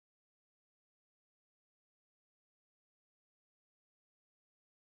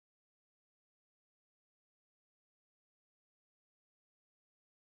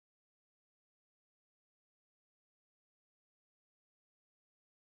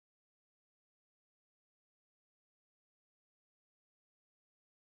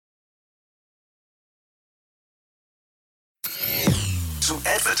To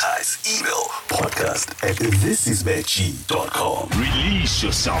advertise, email podcast@thisismatchy.com. Release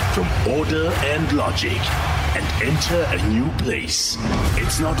yourself from order and logic and enter a new place.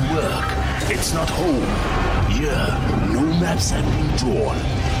 It's not work. It's not home. Here, no maps have been drawn.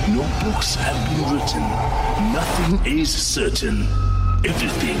 No books have been written. Nothing is certain.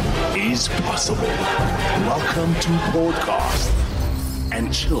 Everything is possible. Welcome to Podcast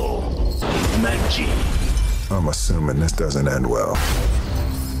and Chill, Maggie. I'm assuming this doesn't end well.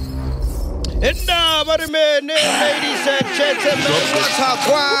 And now, ladies and gentlemen, what's up,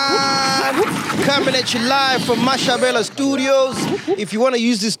 coming at you live from Mashabela Studios. If you want to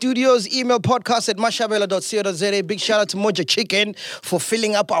use the studios, email podcast@mashabela.co.za. Big shout out to Moja Chicken for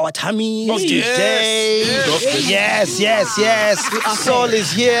filling up our tummies today. Yes. Soul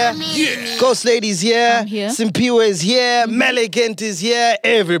is here. Ghost Lady's here. I'm here. Simpiwa is here. Meligant is here.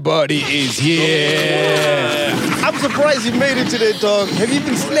 Everybody is here. I'm surprised you made it today, dog. Have you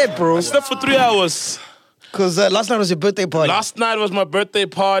even slept, bro? I slept for 3 hours. Because last night was your birthday party. Last night was my birthday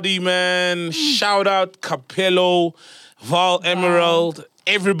party, man. Shout out Capello, Val Emerald,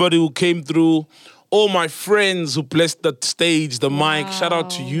 everybody who came through. All my friends who blessed the stage, the mic. Shout out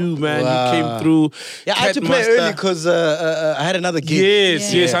to you, man. Wow. You came through. Yeah, I had to play early because I had another gig.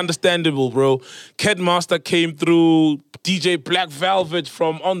 Yes, understandable, bro. Master came through. DJ Black Velvet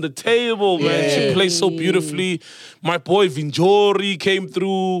from On the Table, man. She plays so beautifully. My boy Vinjori came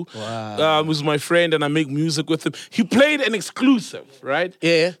through. Wow. Who's my friend, and I make music with him. He played an exclusive, right?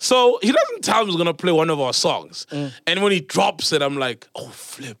 Yeah. So he doesn't tell me he's gonna play one of our songs. And when he drops it, I'm like, oh,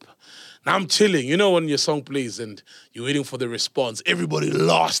 flip. Now I'm chilling. You know when your song plays and you're waiting for the response, everybody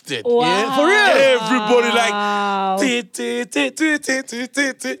lost it. Wow. Yeah, for real. Everybody like,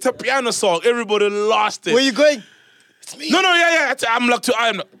 it's a piano song. Everybody lost it. Where you going? It's me. No, yeah. I'm like,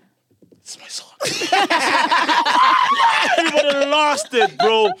 it's my song. Everybody lost it,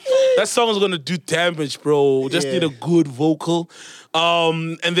 bro. That song is gonna do damage, bro. Just need a good vocal.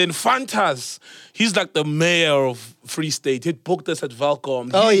 And then Fantas, he's like the mayor of Free State. He booked us at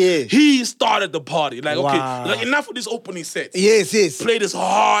Valcom. He started the party. Like, okay, like enough of this opening set. Yes. Played his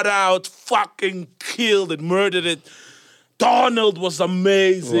heart out, fucking killed it, murdered it. Donald was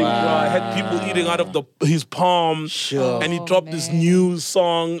amazing, bro. I had people eating out of his palm. Sure. And he dropped this new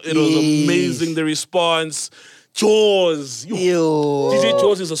song. It was amazing, the response. Jaws. DJ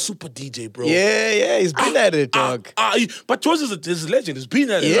Jaws is a super DJ, bro. Yeah, he's been at it, dog. But Jaws is a legend. He's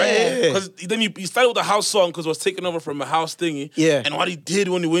been at it, right? Because then he started with a house song because it was taken over from a house thingy. Yeah. And what he did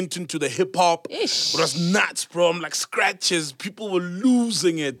when he went into the hip hop, it was nuts, bro. I'm like scratches. People were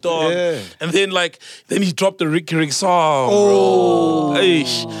losing it, dog. Yeah. And then he dropped the Ricky Rick song, bro.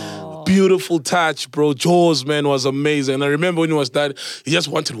 Eish. Beautiful touch, bro. Jaws, man, was amazing. And I remember when he was done, he just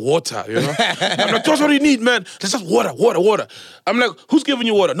wanted water, you know? I'm like, Jaws, what do you need, man? There's just water. I'm like, who's giving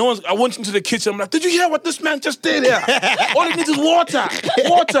you water? No one's. I went into the kitchen. I'm like, did you hear what this man just did here? All he needs is water.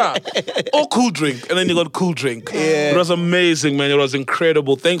 Or cool drink. And then he got cool drink. Yeah. It was amazing, man. It was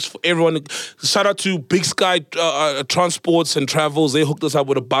incredible. Thanks for everyone. Shout out to Big Sky Transports and Travels. They hooked us up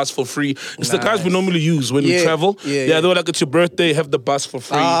with a bus for free. It's the guys we normally use when we travel. Yeah, they were like, it's your birthday, have the bus for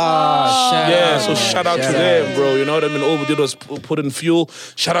free. Shout out to them, bro. You know what I mean? All we did was put in fuel.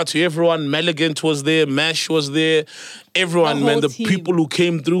 Shout out to everyone. Meligant was there. Mash was there. Everyone, man. The people who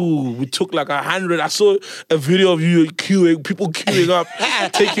came through. We took like 100. I saw a video of you people queuing up,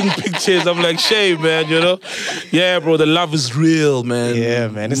 taking pictures. I'm like, shame, man, you know? Yeah, bro. The love is real, man. Yeah,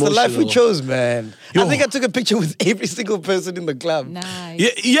 man. It's the life we chose, man. I think I took a picture with every single person in the club.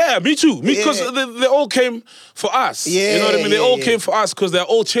 Nice. Yeah, me too. Because they all came for us. You know what I mean? They all came for us because they're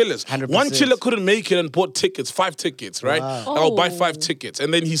all chillers. 100%. One chiller couldn't make it and bought tickets, 5 tickets, right? I'll buy 5 tickets.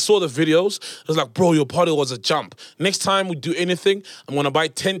 And then he saw the videos. It was like, bro, your party was a jump. Next time we do anything, I'm going to buy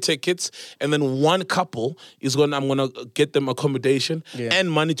 10 tickets. And then one couple I'm going to get them accommodation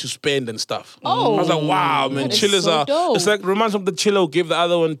and money to spend and stuff. I was like, wow, man. Chillers are, it's like, reminds me of the chiller who gave the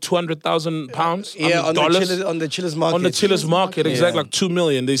other one 200,000 pounds. Yeah, on dollars. the Chillers market. On the Chillers market, exactly, like 2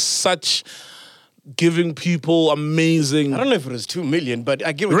 million. There's such giving people amazing. I don't know if it was 2 million, but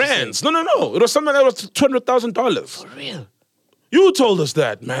I get what rands. No. It was something that was $200,000. For real? You told us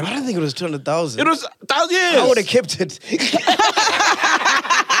that, man. I don't think it was 200,000. It was, yes. I would have kept it.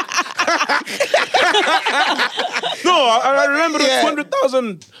 No, I remember it was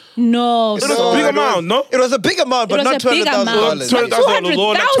 200,000. No. It was a big amount, no? It was a big amount, but not $200,000. $200,000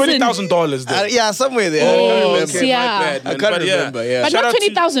 or like $20,000 there. Yeah, somewhere there. I can't remember. Yeah. I can't remember, yeah. But not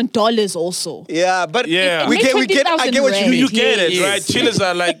 $20,000 also. Yeah, but Yeah. I get what you mean. You get it, right? Chillers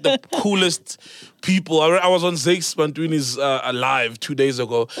are like the coolest people. I was on Zakes doing his live 2 days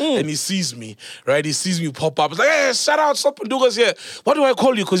ago, and he sees me, right? He sees me pop up. He's like, hey, shout out, Stop and Dugas here. What do I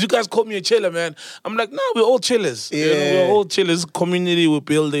call you? Because you guys call me a chiller, man. I'm like, nah, we're all chillers. Yeah. You know, we're all chillers. Community we're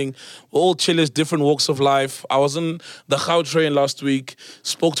building. We're all chillers, different walks of life. I was on the Khao train last week,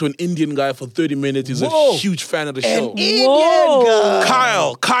 spoke to an Indian guy for 30 minutes. He's a huge fan of the show. An Indian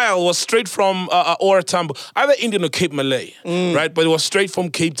guy. Kyle was straight from Oratambo, either Indian or Cape Malay, right? But it was straight from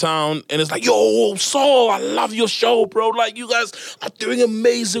Cape Town, and it's like, yo, Saul, I love your show, bro. Like, you guys are doing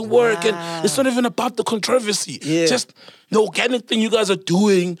amazing work, and it's not even about the controversy. Just the organic thing you guys are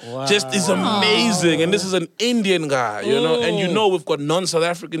doing just is amazing. And this is an Indian guy, you know? And you know we've got non-South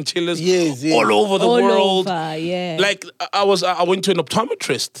African chillers all over the world. Like, I went to an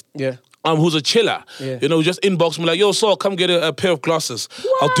optometrist. Who's a chiller. You know, just inbox me like, yo, Saul, come get a pair of glasses.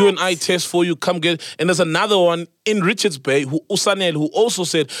 I'll do an eye test for you, come get it. And there's another one in Richards Bay, Usanel, who also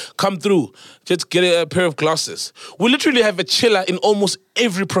said, come through, just get a pair of glasses. We literally have a chiller in almost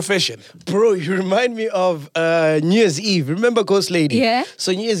every profession. Bro, you remind me of New Year's Eve. Remember Ghost Lady? Yeah.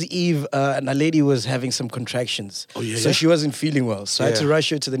 So New Year's Eve, and a lady was having some contractions. So she wasn't feeling well. So I had to rush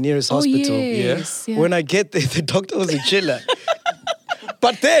her to the nearest hospital. Yes. Yeah. When I get there, the doctor was a chiller.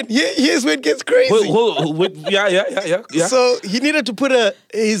 But then, here's where it gets crazy. Wait, yeah. So he needed to put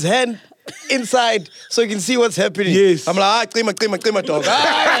his hand inside so he can see what's happening. Yes. I'm like, klima, dog.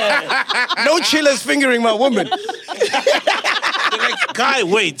 No chillers fingering my woman. Like, guy,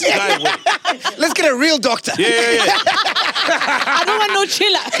 wait. Let's get a real doctor. Yeah. I don't want no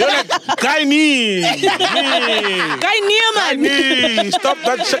chiller. You're like, guy knee. Guy near, man. Stop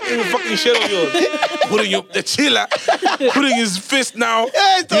that fucking fucking shit on yours. The chiller, putting his fist now.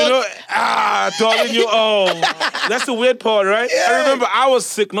 Darling, that's the weird part, right? I remember I was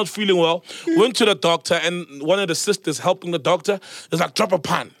sick, not feeling well. Went to the doctor, and one of the sisters helping the doctor is like, drop a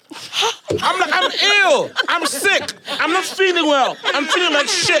pan. I'm like, I'm ill. I'm sick. I'm not feeling well. I'm feeling like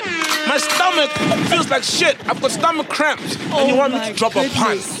shit. My stomach feels like shit. I've got stomach cramps. And you want me to drop a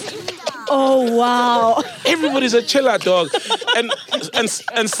pan. Oh, wow. Everybody's a chiller, dog. And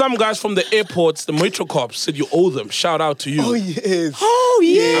some guys from the airports, the Metro Cops, said you owe them. Shout out to you. Oh, yes.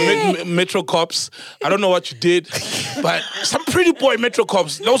 I met Metro Cops. I don't know what you did, but some pretty boy Metro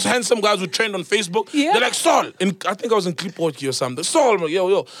Cops, those handsome guys who trained on Facebook, they're like, Saul, I think I was in Clipporty or something. Saul,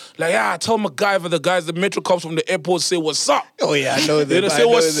 yo. Like, tell MacGyver, the Metro Cops from the airport say, what's up? Oh, yeah, I know them. They say,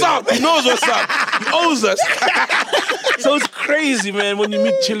 what's up? He knows what's up. He owes us. So it's crazy, man, when you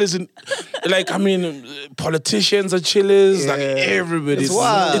meet chillers and, politicians are chillers. Like, everybody's. It's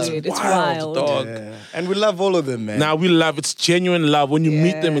wild. It's wild, dog. Yeah. And we love all of them, man. Now we love, it's genuine love. When you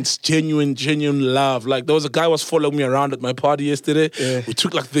meet them, it's genuine love. Like, there was a guy who was following me around at my party yesterday. We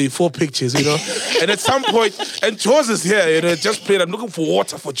took like 4 pictures, you know. And at some point, and Jaws is here, you know, just played. I'm looking for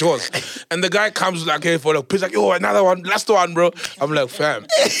water for Jaws. And the guy comes like, hey, for the pitch, like, yo, another one, last one, bro. I'm like, fam,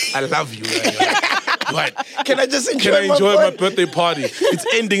 I love you, man. Right. Can I just enjoy my birthday party? It's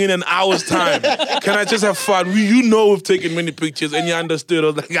ending in an hour's time. Can I just have fun? We've taken many pictures and you understood. I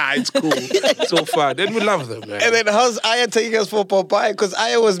was like, it's cool. So fun. Then we love them, man. And then how's Aya taking us for Popeye? Because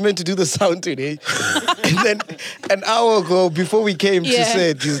Aya was meant to do the sound today. And then an hour ago, before we came to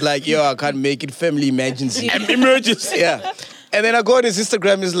set, he's like, yo, I can't make it. Family emergency. Emergency. Yeah. And then I go on his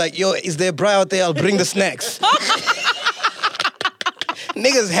Instagram, he's like, yo, is there a braai out there? I'll bring the snacks.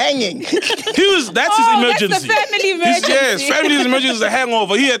 Niggas hanging. That's his emergency. That's the family emergency. Yes, family's emergency is a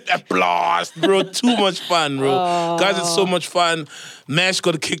hangover. He had a blast, bro. Too much fun, bro. Guys, it's so much fun. Mash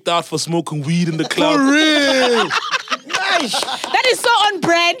got kicked out for smoking weed in the club. For real. Nice. That is so on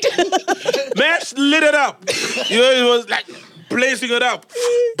brand. Mash lit it up. You know, it was like blazing it up.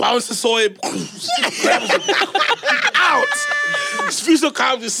 Bounces saw him. Grabs him. Out. Sfuso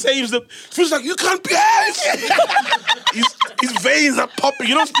comes and saves him. Sfuso's like, you can't behave. His veins are popping.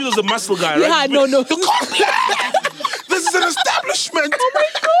 You know Sfuso's a muscle guy, right? Yeah, no. You can't behave. This is an establishment. Oh my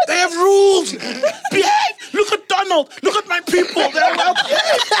God. They have rules. Behave. Look at Donald. Look at my people. They're well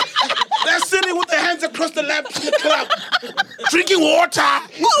behaved. They're sitting with their hands across the laps in the club. Drinking water.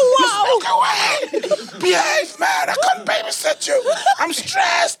 Oh, wow. You smoke away. Behave, man. I can't babysit you. I'm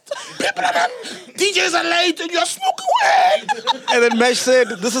stressed. People are DJs are late and you're smoking away. And then Mesh said,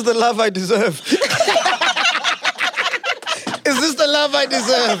 this is the love I deserve. Is this the love I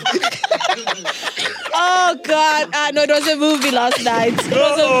deserve? Oh, God. No, it was a movie last night. It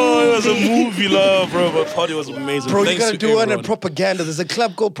was a movie, love, bro. But party was amazing. Bro, Thanks you gotta do everyone. one in Propaganda. There's a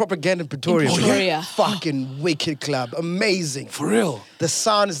club called Propaganda in Pretoria. Pretoria. Fucking wicked club. Amazing. For real. The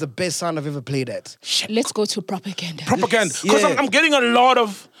sound is the best sound I've ever played at. Let's go to Propaganda. Propaganda. Because Yeah. I'm getting a lot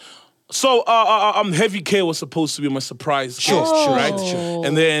of So, Heavy K was supposed to be my surprise. Sure, guest, sure, right? sure.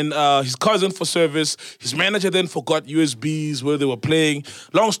 And then his cousin for service, his manager then forgot USBs where they were playing.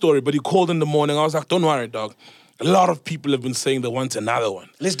 Long story, but he called in the morning. I was like, don't worry, dog. A lot of people have been saying they want another one.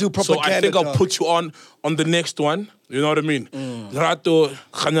 Let's do propaganda. So I think I'll dog. put you on the next one. You know what I mean? Rato,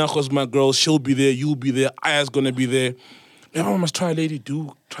 Khanyako's my girl. She'll be there. You'll be there. Aya's gonna be there. Maybe I must try Lady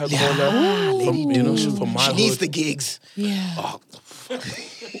Do. Try call her. Lady You know, Do. she's from my She needs hood. the gigs. Yeah. Oh,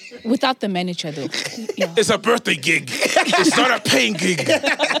 Without the manager, though. Yeah. it's a birthday gig. It's not a paying gig.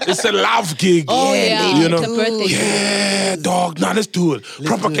 It's a love gig. Oh, yeah. You know? It's a birthday. Yeah, dog. Nah, let's do it.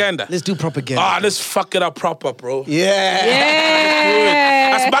 Propaganda. Let's do propaganda. Ah, let's fuck it up proper, bro. Yeah.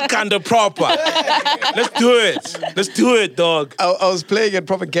 Yeah. That's backhand proper. Let's do it. Let's do it, dog. I was playing at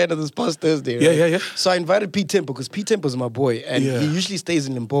propaganda this past Thursday. Right? Yeah. So I invited Pete Temple because Pete Temple's my boy, and Yeah. he usually stays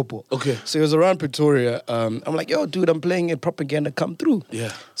in Limpopo. Okay. So he was around Pretoria. I'm like, yo, dude, I'm playing at propaganda. Come through.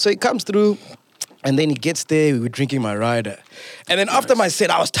 Yeah. So he comes through. And then he gets there, we were drinking my rider. And then after my set,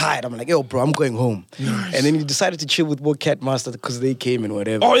 I was tired. I'm like, yo, bro, I'm going home. And then he decided to chill with more Catmaster because they came and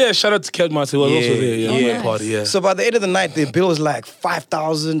whatever. Oh, yeah, shout out to Kelmas. He was also there. Yeah, nice. party, yeah. So by the end of the night, the bill was like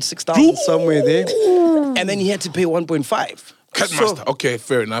 5,000, 6,000, somewhere there. And then he had to pay 1.5. Catmaster. Okay,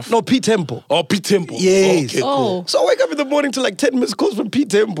 fair enough. No, Pete Temple. Oh, Pete Temple. Yes. Okay, cool. Oh. So I wake up in the morning to like 10 missed calls from Pete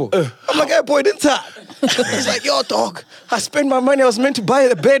Temple. I'm like, hey, boy, didn't I? He's like, yo, dog, I spent my money I was meant to buy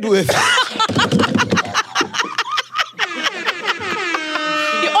the bed with.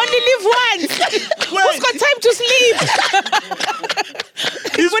 You only live once. Who's got time to sleep?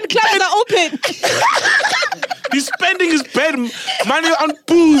 When clubs are open. He's spending his bed money on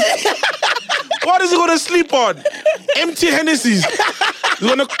booze. What is he going to sleep on? Empty Hennessy's. He's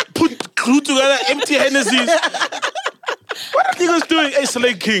going to put glue together empty Hennessy's. What are niggas doing? Hey,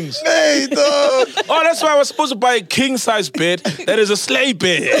 Slay Kings. Hey, dog. Oh, that's why I was supposed to buy a king-size bed. That is a sleigh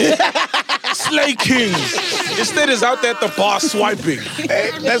bed. Slay Kings. Instead, is out there at the bar swiping.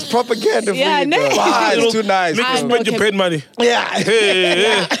 Hey, that's propaganda for Yeah, you, dog. nice. Ah, it's too nice. Niggas I know, spend your okay. bed money. Yeah.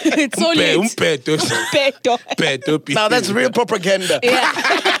 Hey. It's so late. Pedo. Now that's real propaganda. Yeah.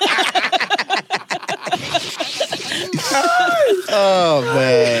 Oh,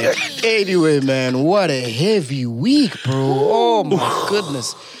 man. Anyway, man, what a heavy week, bro. Oh, my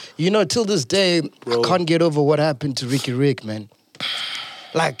goodness. You know, till this day, I can't get over what happened to Ricky Rick, man.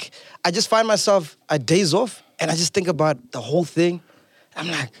 Like, I just find myself at days off, and I just think about the whole thing. I'm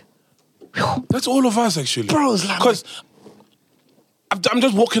like, whew. That's all of us, actually. Bro, it's like- Because I'm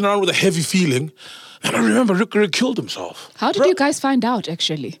just walking around with a heavy feeling, and I remember Rick Rick killed himself. How did you guys find out,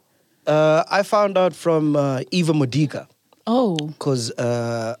 actually? I found out from Eva Modica. Oh. Because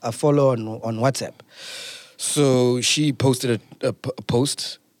I follow on WhatsApp. So she posted a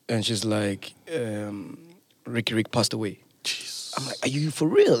post, and she's like, Ricky Rick passed away. Jeez. I'm like, are you for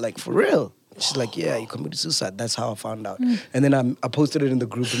real? Like, for real? She's like, yeah, he committed suicide. That's how I found out. And then I posted it in the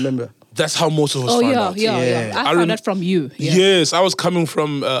group, remember? That's how most of us Oh, find yeah, out. yeah. I I found rem- that from you. Yeah. Yes, I was coming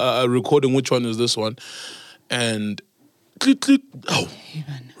from a recording. Which one is this one? And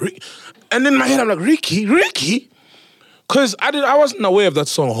and in my head I'm like, Ricky, because I wasn't aware of that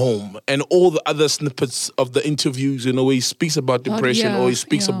song Home and all the other snippets of the interviews. You know, where he speaks about depression or he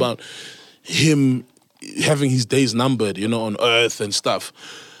speaks about him having his days numbered. You know, on Earth and stuff.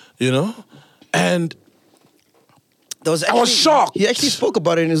 You know, and I was shocked. He actually spoke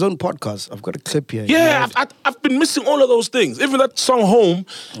about it in his own podcast. I've got a clip here. yeah, I've been missing all of those things. Even that song Home.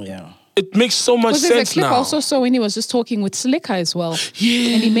 Yeah. It makes so much Because there's a sense clip now. also so when he was just talking with Slicker as well.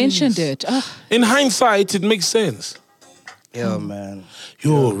 Yes. And he mentioned it. In hindsight, it makes sense. Yeah, man.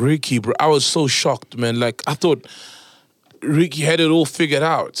 Yo, Ricky, bro, I was so shocked, man. Like, I thought Ricky had it all figured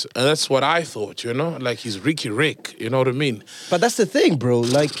out. And that's what I thought, you know? Like, he's Ricky Rick, you know what I mean? But that's the thing, bro.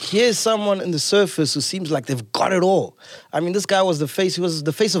 Like, here's someone in the surface who seems like they've got it all. I mean, this guy was the face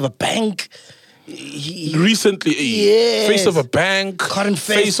of a bank. Recently, Yes. face of a bank, Cotton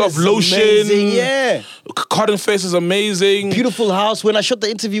face of is lotion. amazing, yeah. Cotton face is amazing. Beautiful house. When I shot the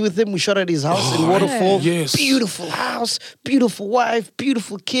interview with him, we shot at his house in Waterfall. yes. Beautiful house, beautiful wife,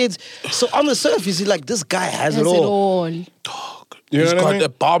 beautiful kids. So on the surface, he's like, this guy has it Has it all. all. You He's know what I got mean? a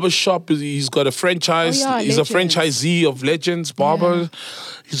barber shop. He's got a franchise. Oh, yeah, he's Legends. a franchisee of Legends Barber.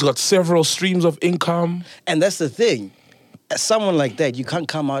 He's got several streams of income. And that's the thing. As someone like that, you can't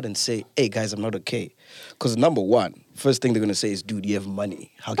come out and say, hey, guys, I'm not okay. Because number one, first thing they're going to say is, dude, you have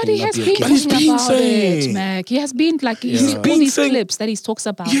money. How But can he you not has be been okay? he's talking been about saying. it, Mac. He has been like, He's all been these saying- clips that he talks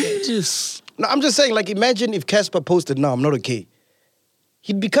about it. Yes. No, I'm just saying, like, imagine if Casper posted, no, I'm not okay.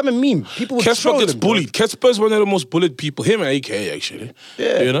 He'd become a meme. People would Casper troll gets him, bro. bullied. Casper is one of the most bullied people. Him and AK, actually.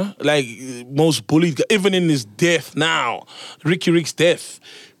 Yeah. You know? Like, most bullied. Even in his death now, Ricky Rick's death,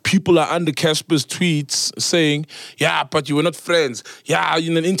 people are under Casper's tweets saying, yeah, but you were not friends. Yeah,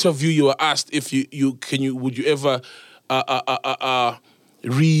 in an interview you were asked if would you ever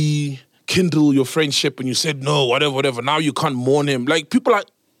rekindle your friendship, and you said no, whatever. Now you can't mourn him. Like, people are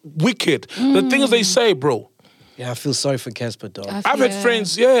wicked. The things they say, bro. Yeah, I feel sorry for Casper, dog. I've had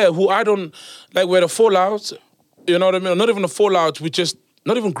friends, who I don't, like, we had a fallout, you know what I mean? Or not even a fallout, we just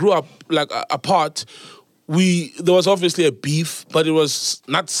not even grew up, like, apart. There was obviously a beef, but it was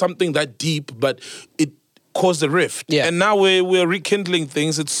not something that deep, but it caused a rift. Yeah. And now we're rekindling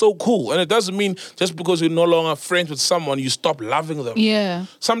things. It's so cool. And it doesn't mean just because you're no longer friends with someone, you stop loving them. Yeah.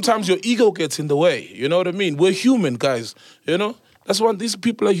 Sometimes your ego gets in the way, you know what I mean? We're human, guys, you know? That's why these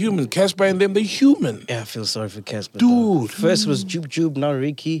people are human. Casper and them, they're human. Yeah, I feel sorry for Casper. Dude. First it was Jube, now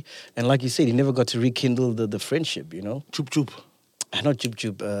Ricky. And like you said, he never got to rekindle the friendship, you know? Chup. Not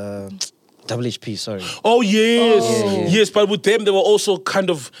Jube, Double HP, sorry. Oh, yes. Yeah. Yes, but with them, they were also kind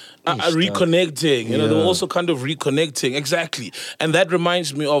of reconnecting. You know, they were also kind of reconnecting. Exactly. And that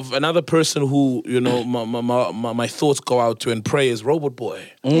reminds me of another person who, you know, my thoughts go out to and pray is Robot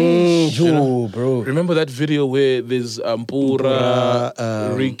Boy. Bro. Remember that video where there's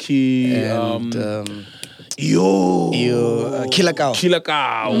Mpura, Ricky, and Killer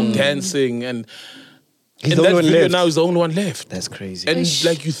Cow dancing, and he's in the that only one video left. now he's the only one left. That's crazy. And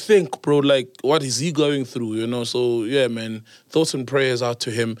like, you think, bro, like, what is he going through, you know? So yeah, man, thoughts and prayers out to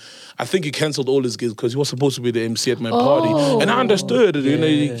him. I think he cancelled all his gigs because he was supposed to be the MC at my party, and I understood it. You know,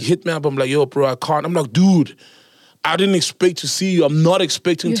 he hit me up. I'm like, yo, bro, I can't. I'm like, dude, I didn't expect to see you. I'm not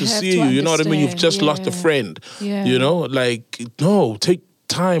expecting to see you. You know what I mean? You've just lost a friend. Yeah. You know, like, no, take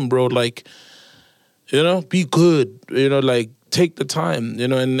time, bro. Like, you know, be good. You know, like, take the time. You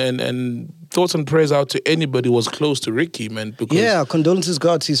know, and thoughts and prayers out to anybody who was close to Ricky, man. Because condolences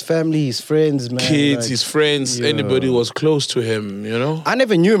go out to his family, his friends, man. kids, his friends, anybody who was close to him, you know? I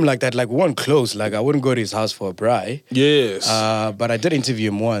never knew him like that. Like, we weren't close. Like, I wouldn't go to his house for a braai. Yes. But I did interview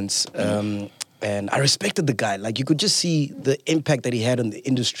him once. And I respected the guy. Like, you could just see the impact that he had on the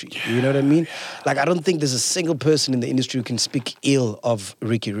industry. You know what I mean? Like, I don't think there's a single person in the industry who can speak ill of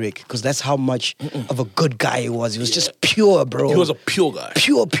Ricky Rick, because that's how much of a good guy he was. He was just pure, bro. He was a pure guy.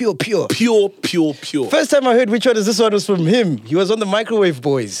 Pure. Pure. First time I heard which one is this one was from him. He was on the Microwave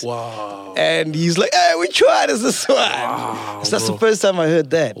Boys. Wow. And he's like, hey, which one is this one? Wow, so that's the first time I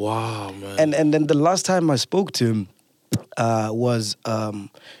heard that. Wow, man. And then the last time I spoke to him was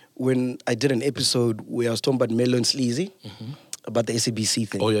when I did an episode where I was talking about Melo and Sleazy, about the SABC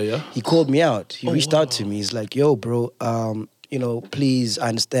thing. Oh, yeah? He called me out. He reached out to me. He's like, yo, bro, you know, please, I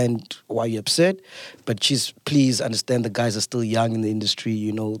understand why you're upset, but just please understand the guys are still young in the industry.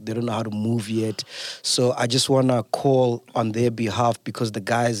 You know, they don't know how to move yet. So I just want to call on their behalf, because the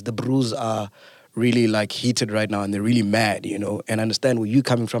guys, the brews are really like heated right now and they're really mad, you know, and I understand where you're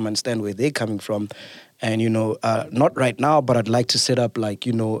coming from, I understand where they're coming from. And, you know, not right now, but I'd like to set up like,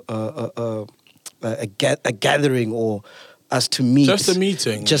 you know, a gathering or us to meet. Just a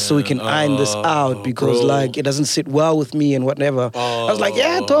meeting. Just so we can iron this out, because like it doesn't sit well with me and whatever. I was like,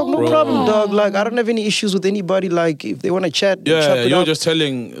 yeah, dog, no problem, dog. Like, I don't have any issues with anybody. Like, if they want to chat, yeah, it you're up. just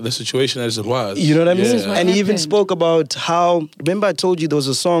telling the situation as it was. You know what I mean? Yeah. And he even spoke about how, remember I told you there was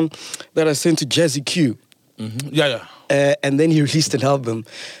a song that I sent to Jazzy Q. Yeah. And then he released an album.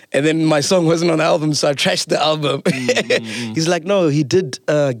 And then my song wasn't on the album, so I trashed the album. He's like, no, he did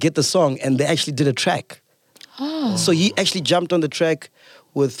get the song, and they actually did a track. So he actually jumped on the track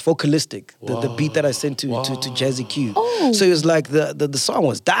with Vocalistic, the beat that I sent to Jazzy Q. So he was like, the song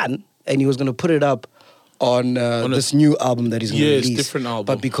was done, and he was going to put it up on this new album that he's going to release. Different album.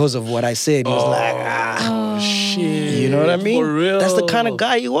 But because of what I said, he was like, shit. you know what I mean? For real. That's the kind of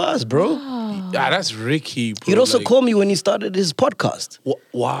guy he was, bro. Yeah, that's Ricky, bro. He'd also call me when he started his podcast.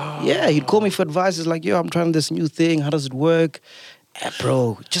 Wow. Yeah, he'd call me for advice. He's like, yo, I'm trying this new thing. How does it work?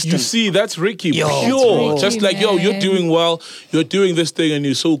 Bro, just... You see, that's Ricky. Yo, pure. Ricky, Just like, yo, you're doing well. You're doing this thing and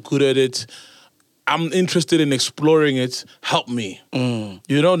you're so good at it. I'm interested in exploring it. Help me.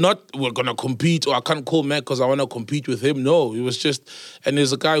 You know, not we're going to compete or I can't call Mac because I want to compete with him. No, it was just... And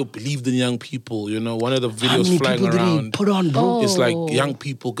there's a guy who believed in young people, you know. One of the videos flying around. How many people did he put on, bro? It's like, young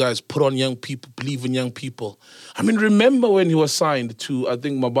people, guys, put on young people, believe in young people. I mean, remember when he was signed to, I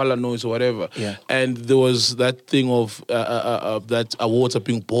think, Mabala Noise or whatever. Yeah. And there was that thing of that awards are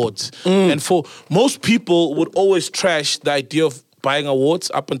being bought. And for most people would always trash the idea of buying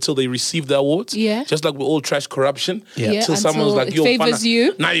awards up until they receive the awards. Yeah. Just like we all trash corruption. Yeah. Until someone was like, it yo, favors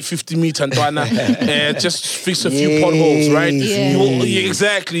you. 50 meter, just fix a few potholes, right? Yeah. You will,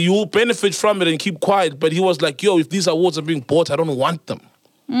 exactly. You will benefit from it and keep quiet. But he was like, yo, if these awards are being bought, I don't want them.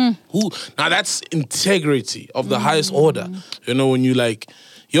 Now that's integrity of the highest order. You know, when you like,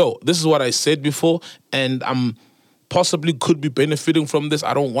 yo, this is what I said before, and I'm possibly could be benefiting from this.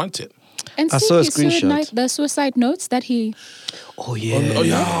 I don't want it. And I saw a screenshot. The suicide notes that he... Oh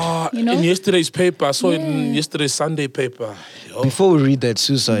yeah. You know? In yesterday's paper. I saw it in yesterday's Sunday paper. Yo. Before we read that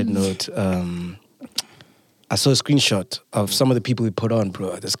suicide note, I saw a screenshot of some of the people we put on,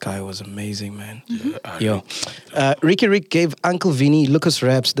 bro. This guy was amazing, man. Yo. Ricky Rick gave Uncle Vinny, Lucas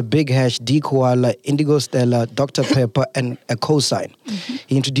Raps, The Big Hash, D Koala, Indigo Stella, Dr. Pepper, and a cosign.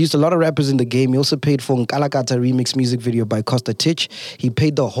 He introduced a lot of rappers in the game. He also paid for Nkalakata remix music video by Costa Titch. He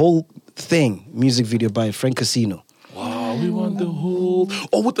paid the whole thing music video by Frank Casino. Wow, we want the whole...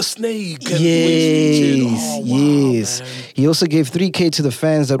 Oh, with the snake. And Yes. Man. He also gave 3K to the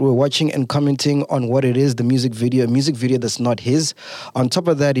fans that were watching and commenting on what it is, the music video, a music video that's not his. On top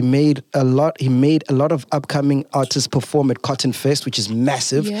of that, he made a lot of upcoming artists perform at Cotton Fest, which is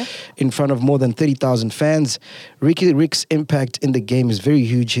massive, in front of more than 30,000 fans. Ricky Rick's impact in the game is very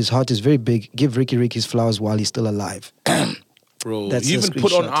huge. His heart is very big. Give Ricky Rick his flowers while he's still alive. Bro, That's he a even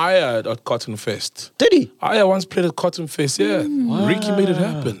put on screenshot. Aya at Cotton Fest. Did he? Aya once played at Cotton Fest, yeah. Ricky made it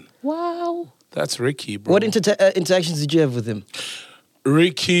happen. Wow. That's Ricky, bro. What interactions did you have with him?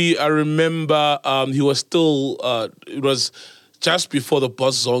 Ricky, I remember he was still, it was just before the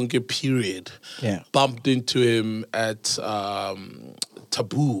Boss Zonke period. Yeah. Bumped into him at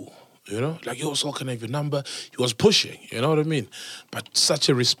Taboo. You know, like, yo, so can I have your number? He was pushing, you know what I mean? But such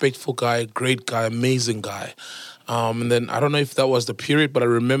a respectful guy, great guy, amazing guy. And then, I don't know if that was the period, but I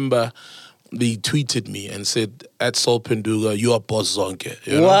remember he tweeted me and said, at Sol Penduga, you are Boss Zonke.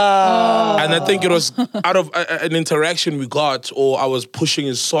 You know? Wow. And I think it was out of an interaction we got, or I was pushing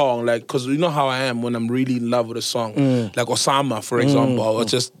his song, like, because you know how I am when I'm really in love with a song. Like Osama, for example, or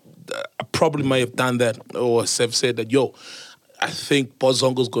just, I probably might have done that, or have said that, yo, I think Boss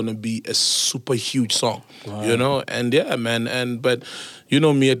Zonke's gonna be a super huge song, you know? And yeah, man, but you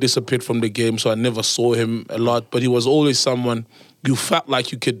know me, I disappeared from the game, so I never saw him a lot, but he was always someone you felt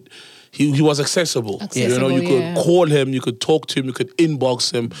like you could, he was accessible. You know, you could call him, you could talk to him, you could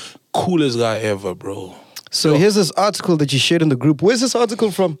inbox him. Coolest guy ever, bro. So here's this article that you shared in the group. Where's this article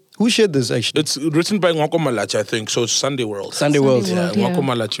from? Who shared this, actually? It's written by Nwako Malachi, I think, so it's Sunday World. Sunday World. Yeah, Nwako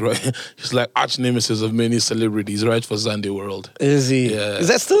Malachi, right? He's like arch nemesis of many celebrities, right, for Sunday World. Is he? Yeah. Is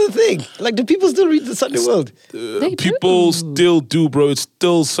that still a thing? Like, do people still read the Sunday World? People still do, bro. It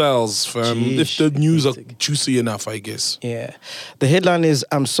still sells, fam. If the news are hectic. juicy enough, I guess. Yeah. The headline is,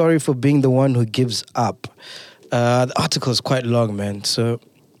 I'm sorry for being the one who gives up. The article is quite long, man. So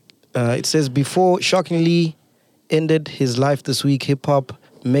it says, before shockingly ended his life this week, hip-hop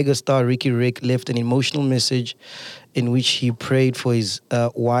megastar Ricky Rick left an emotional message in which he prayed for his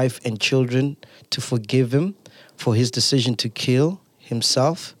wife and children to forgive him for his decision to kill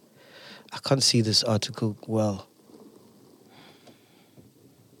himself. I can't see this article well.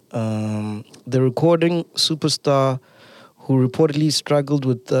 The recording superstar who reportedly struggled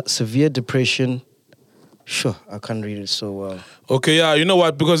with severe depression. Sure, I can't read it so well. Okay, yeah, you know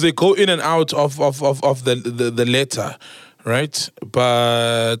what? Because they go in and out of the letter, right?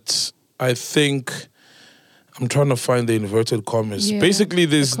 But I think I'm trying to find the inverted commas. Yeah, Basically,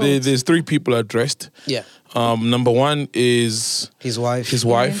 there's three people addressed. Yeah. Number one is His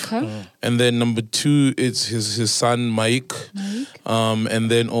wife. and then number two is his son Mike.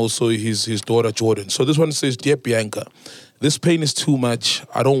 And then also his daughter Jordan. So this one says, Dear Bianca, this pain is too much.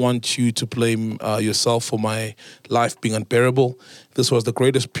 I don't want you to blame yourself for my life being unbearable. This was the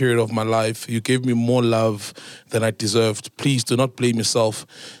greatest period of my life. You gave me more love than I deserved. Please do not blame yourself.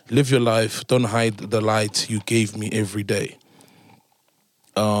 Live your life. Don't hide the light you gave me every day.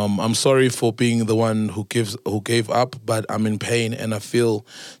 I'm sorry for being the one who gave up, but I'm in pain and I feel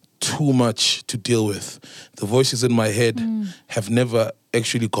too much to deal with. The voices in my head have never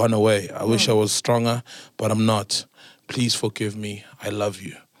actually gone away. I wish I was stronger, but I'm not. Please forgive me. I love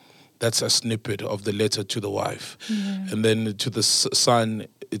you. That's a snippet of the letter to the wife. And then to the son,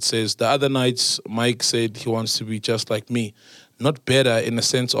 it says, the other nights, Mike said he wants to be just like me. Not better in a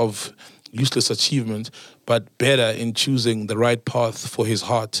sense of useless achievement, but better in choosing the right path for his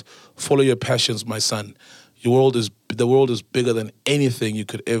heart. Follow your passions, my son. The world is bigger than anything you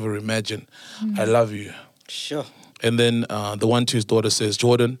could ever imagine. I love you. Sure. And then the one to his daughter says,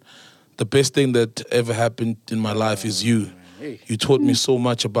 Jordan, the best thing that ever happened in my life is you. You taught me so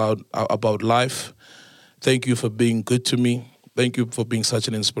much about life. Thank you for being good to me. Thank you for being such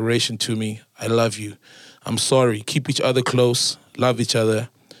an inspiration to me. I love you. I'm sorry. Keep each other close. Love each other.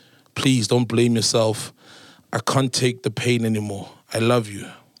 Please don't blame yourself. I can't take the pain anymore. I love you.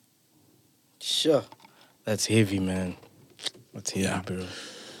 Sure. That's heavy, man. That's heavy, bro.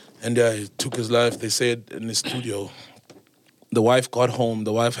 And he took his life, they said, in the studio. the wife got home.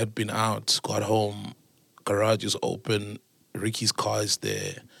 The wife had been out, got home. Garage is open. Ricky's car is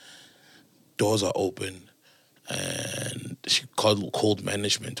there. Doors are open. And she called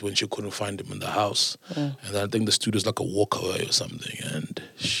management when she couldn't find him in the house. And I think the studio's like a walk away or something. And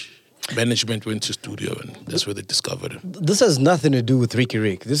management went to studio and that's where they discovered him. This has nothing to do with Ricky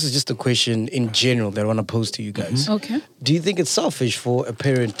Rick. This is just a question in general that I want to pose to you guys. Okay. Do you think it's selfish for a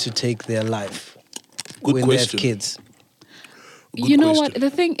parent to take their life Good when question. they have kids? You know what? The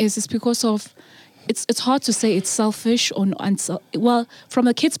thing is, it's because of, it's hard to say it's selfish or well, from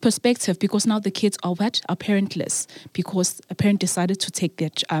a kid's perspective, because now the kids are parentless because a parent decided to take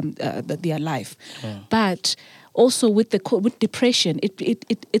their life. But also with depression,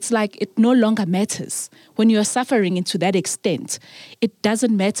 it's like it no longer matters. When you are suffering to that extent, it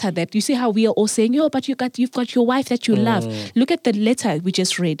doesn't matter that, you see how we are all saying, but you've got your wife that you love. Look at the letter we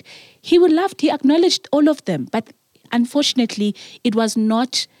just read. He acknowledged all of them, but unfortunately, it was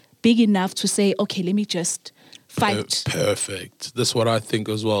not big enough to say, okay, let me just fight. Perfect. That's what I think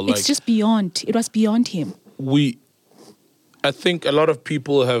as well. It's just beyond. It was beyond him. I think a lot of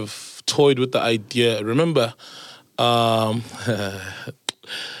people have toyed with the idea. Remember,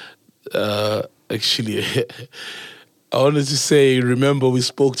 actually, I wanted to say, remember we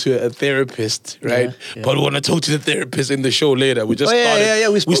spoke to a therapist, right? Yeah. But we want to talk to the therapist in the show later. We just started. Yeah.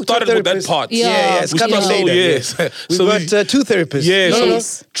 We started with that part. It's coming up later. Yes. We've got two therapists. Yeah.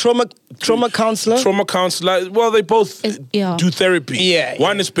 Trauma counselor. Trauma counselor. Well, they both do therapy. Yeah.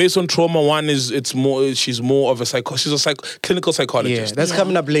 One is based on trauma. One is she's more of a she's a clinical psychologist. Yeah, that's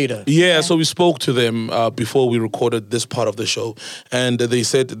coming up later. Yeah, so we spoke to them before we recorded this part of the show, and they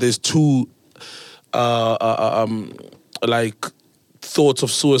said there's two like thoughts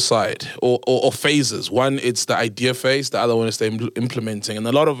of suicide or phases. One, it's the idea phase. The other one is the implementing. And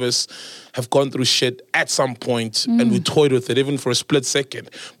a lot of us have gone through shit at some point and we toyed with it even for a split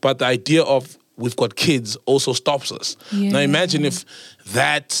second. But the idea of we've got kids also stops us. Now imagine if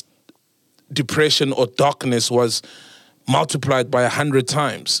that depression or darkness was multiplied by 100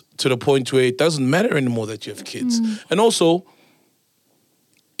 times to the point where it doesn't matter anymore that you have kids. And also,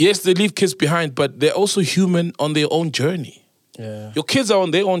 yes, they leave kids behind, but they're also human on their own journey. Yeah. Your kids are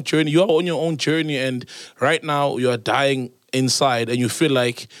on their own journey. You are on your own journey, and right now you are dying inside, and you feel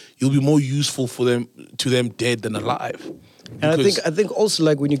like you'll be more useful to them dead than alive. And I think also,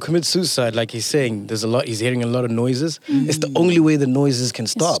 like, when you commit suicide, like he's saying, he's hearing a lot of noises. It's the only way the noises can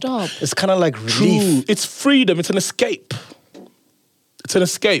stop. It's kind of like relief. True. It's freedom. It's an escape. It's an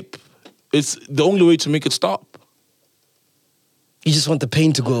escape. It's the only way to make it stop. You just want the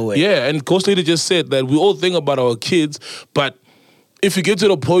pain to go away. Yeah, and Ghost Lady just said that we all think about our kids, but if you get to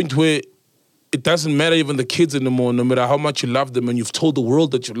the point where it doesn't matter even the kids anymore, no matter how much you love them and you've told the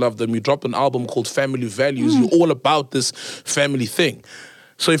world that you love them, you drop an album called Family Values, you're all about this family thing.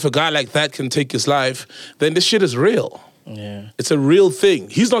 So if a guy like that can take his life, then this shit is real. Yeah. It's a real thing.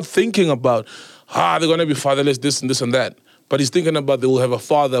 He's not thinking about, they're going to be fatherless, this and this and that. But he's thinking about they will have a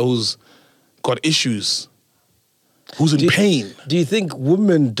father who's got issues, who's in pain. Do you think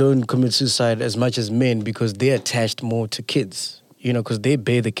women don't commit suicide as much as men because they're attached more to kids? You know, because they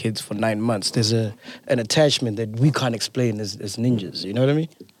bear the kids for 9 months. There's an attachment that we can't explain as ninjas. You know what I mean?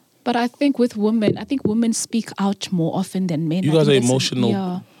 But I think with women, women speak out more often than men. You guys are emotional.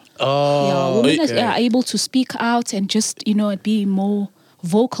 Women are able to speak out and just, be more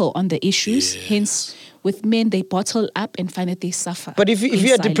vocal on the issues. Yes. Hence, with men, they bottle up and find that they suffer. But if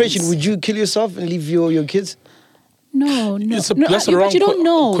you had depression, would you kill yourself and leave your kids? No. That's the wrong but you don't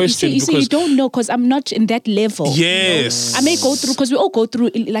know. question. You see, you don't know because I'm not in that level. Yes. I may go through, because we all go through,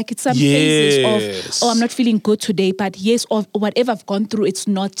 like it's some phases of, I'm not feeling good today, but yes, or whatever I've gone through, it's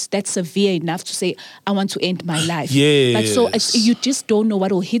not that severe enough to say, I want to end my life. Yes. Like, so you just don't know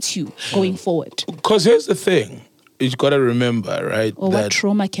what will hit you going forward. Because here's the thing. You've got to remember, right? Or what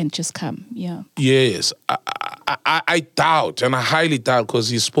trauma can just come, yeah. Yes. I doubt, and I highly doubt, because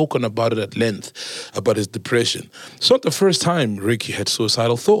he's spoken about it at length, about his depression. It's not the first time Ricky had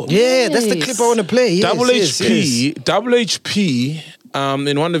suicidal thoughts. Yeah, that's the clip I want to play. Yes, Double HP,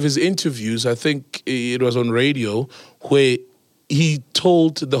 in one of his interviews, I think it was on radio, where he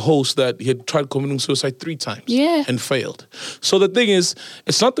told the host that he had tried committing suicide 3 times and failed. So the thing is,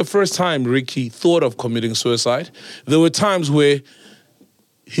 it's not the first time Ricky thought of committing suicide. There were times where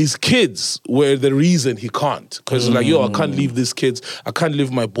his kids were the reason he can't. Because like, I can't leave these kids. I can't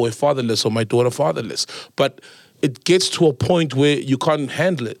leave my boy fatherless or my daughter fatherless. But it gets to a point where you can't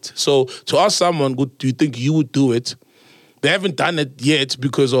handle it. So to ask someone, do you think you would do it? They haven't done it yet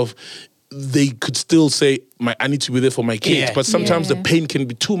because of they could still say, I need to be there for my kids. Yeah. But sometimes the pain can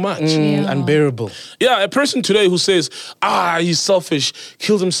be too much. Unbearable. Yeah, a person today who says, he's selfish,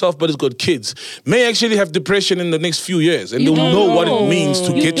 kills himself, but he's got kids, may actually have depression in the next few years. And they'll know what it means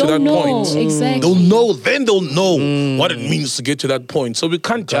to get to that point. Exactly. They'll know what it means to get to that point. So we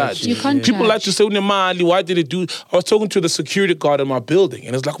can't judge. You can't People judge. like to say, why did it do? I was talking to the security guard in my building,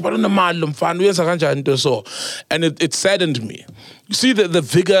 and it's like, and it saddened me. You see the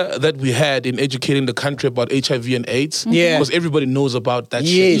vigor that we had in educating the country about HIV and AIDS? Yeah. Because everybody knows about that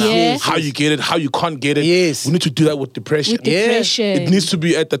shit now. Yes. How you get it, how you can't get it. Yes. We need to do that with depression. With depression. It needs to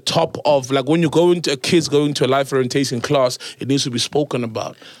be at the top of, like when you go into a kid's going to a life orientation class, it needs to be spoken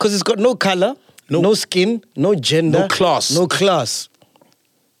about. Because it's got no color, no skin, no gender. No class. No class.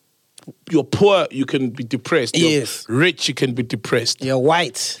 You're poor, you can be depressed. You're Yes. rich, you can be depressed. You're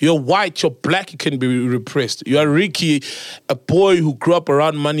white. You're white, you're black, you can be repressed. You're Ricky, a boy who grew up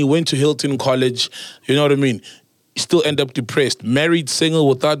around money, went to Hilton College, you know what I mean? You still end up depressed. Married, single,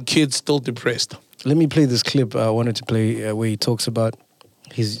 without kids, still depressed. Let me play this clip I wanted to play where he talks about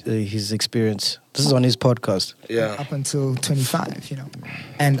his experience. This is on his podcast. Yeah. Up until 25, you know.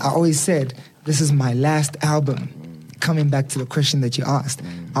 And I always said, this is my last album. Coming back to the question that you asked,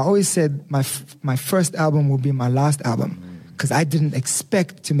 I always said my first album will be my last album because I didn't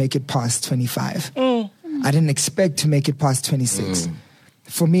expect to make it past 25. I didn't expect to make it past 26.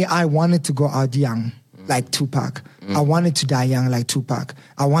 For me, I wanted to go out young, like Tupac. I wanted to die young like Tupac.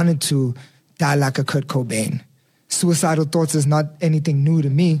 I wanted to die like a Kurt Cobain. Suicidal thoughts is not anything new to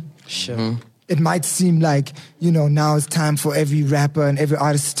me. Sure. It might seem like, now it's time for every rapper and every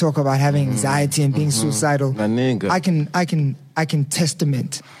artist to talk about having anxiety and being suicidal. I can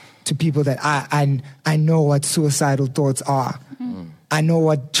testament to people that I know what suicidal thoughts are. I know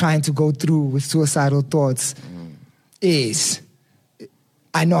what trying to go through with suicidal thoughts is.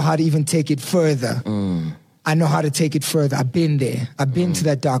 I know how to even take it further. I know how to take it further. I've been there. I've been to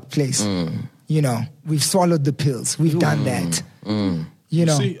that dark place. We've swallowed the pills. We've done that.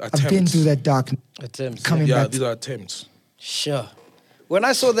 See, I've been through that dark. Attempts. Coming Yeah, back. these are attempts. Sure. When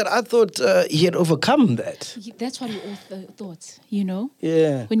I saw that, I thought he had overcome that. That's what we all thought,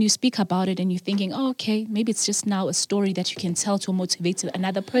 Yeah. When you speak about it and you're thinking, okay, maybe it's just now a story that you can tell to motivate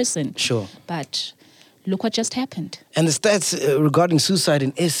another person. Sure. But look what just happened. And the stats regarding suicide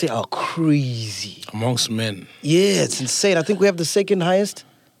in SA are crazy. Amongst men. Yeah, it's insane. I think we have the second highest.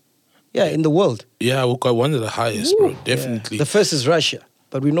 Yeah, in the world. Yeah, we got one of the highest, bro. Definitely. The first is Russia,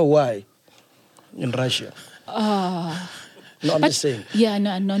 but we know why in Russia. No, I'm just saying. Yeah,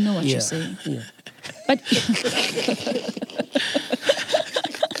 no, I know what Yeah. you're saying. Yeah. But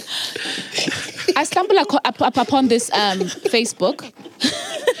I stumbled upon this Facebook.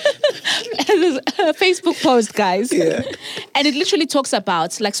 A Facebook post, guys. Yeah. And it literally talks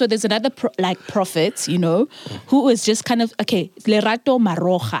about, so there's another prophet, who is just kind of, Lerato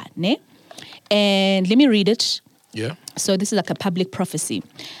Maroja, ne? And let me read it. Yeah. So this is like a public prophecy.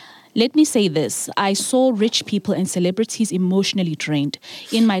 Let me say this. I saw rich people and celebrities emotionally drained.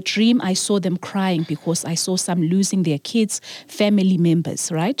 In my dream, I saw them crying because I saw some losing their kids, family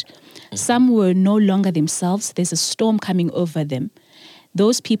members, right? Some were no longer themselves. There's a storm coming over them.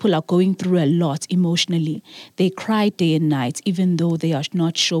 Those people are going through a lot emotionally. They cry day and night, even though they are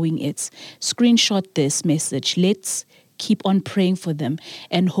not showing it. Screenshot this message. Let's keep on praying for them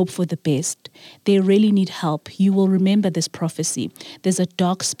and hope for the best. They really need help. You will remember this prophecy. There's a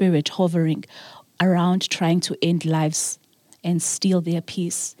dark spirit hovering around trying to end lives and steal their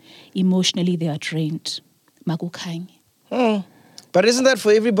peace. Emotionally, they are drained. Magukhanyi. But isn't that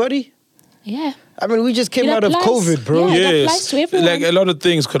for everybody? Yeah. I mean, we just came It out of applies. COVID, bro. Yeah. It applies to everyone. Like a lot of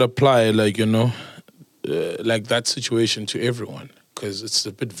things could apply, like that situation to everyone, because it's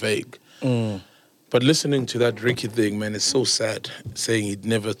a bit vague. But listening to that Ricky thing, man, it's so sad, saying he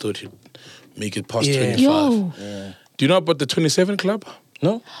never thought he'd make it past 25. Yo. Do you know about the 27 Club?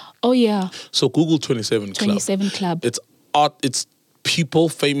 No? Oh, yeah. So Google 27 Club. 27 Club. It's art. It's people,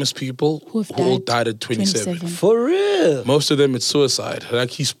 famous people Who have who all died at 27. For real? Most of them, it's suicide.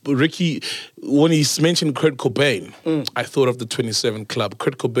 Like Ricky, when he mentioned Kurt Cobain, I thought of the 27 Club.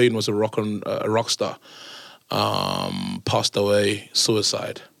 Kurt Cobain was a rock star. Passed away,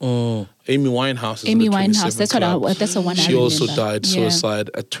 suicide. Amy Winehouse is Amy in the 27 Winehouse. That's Club. that's the one I She also remember. died, Yeah. suicide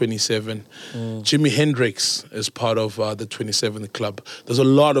at 27. Jimi Hendrix is part of the 27th Club. There's a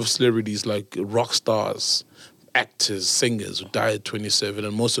lot of celebrities like rock stars, actors, singers who die at 27,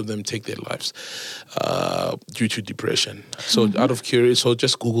 and most of them take their lives due to depression. So out of curiosity, so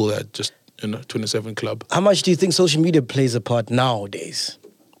just Google that, just 27 Club. How much do you think social media plays a part nowadays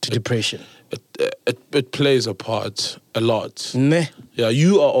to depression? It plays a part a lot. Meh. Yeah,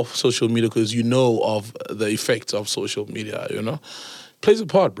 you are off social media because you know of the effects of social media, you know? Plays a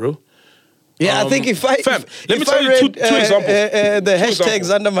part, bro. Yeah, I think if I let me if tell I you read, two examples. The hashtags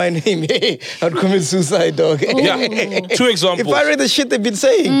under my name, I'd commit suicide, dog. Yeah, 2 examples. If I read the shit they've been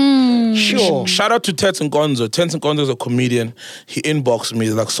saying, sure. Shout out to Tets and Gonzo. Tets and Gonzo is a comedian. He inboxed me.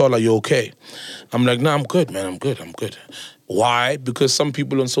 He's like, Sola, you okay? I'm like, nah, I'm good, man. I'm good. Why? Because some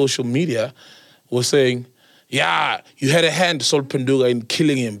people on social media were saying, yeah, you had a hand to Sol Penduga in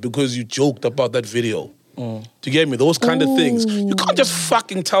killing him because you joked about that video. Do you get me? Those kind of things. You can't just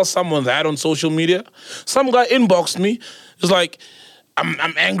fucking tell someone that on social media. Some guy inboxed me. It's like,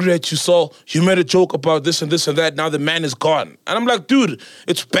 I'm angry at you, Saul. You made a joke about this and this and that. Now the man is gone. And I'm like, dude,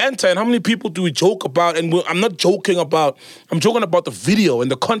 it's banter. And how many people do we joke about? And I'm joking about the video and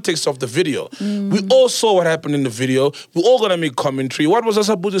the context of the video. We all saw what happened in the video. We're all going to make commentary. What was I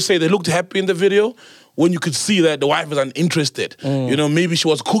supposed to say? They looked happy in the video? When you could see that the wife was uninterested. You know, maybe she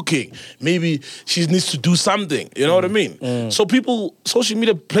was cooking. Maybe she needs to do something. You know what I mean? So social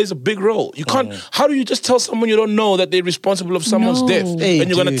media plays a big role. You can't, how do you just tell someone you don't know that they're responsible of someone's death? Hey, and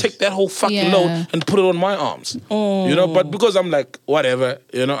you're going to take that whole fucking load and put it on my arms. You know, but because I'm like, whatever,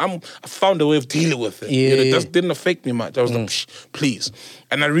 you know, I found a way of dealing with it. You know, it just didn't affect me much. I was like, please.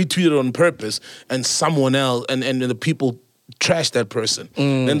 And I retweeted it on purpose and someone else, and the people trashed that person.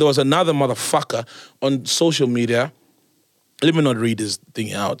 Then there was another motherfucker on social media. Let me not read this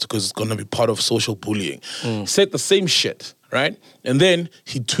thing out because it's going to be part of social bullying. Said the same shit, right? And then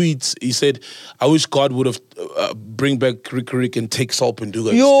he tweets, he said, I wish God would have bring back Rick and take Saul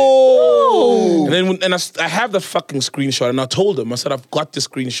Penduga instead. And then I have the fucking screenshot and I told him, I said, I've got the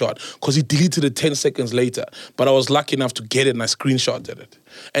screenshot because he deleted it 10 seconds later. But I was lucky enough to get it and I screenshotted it.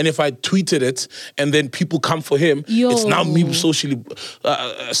 And if I tweeted it and then people come for him, it's now me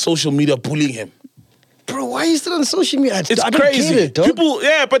social media bullying him. Bro, why are you still on social media? It's crazy. People,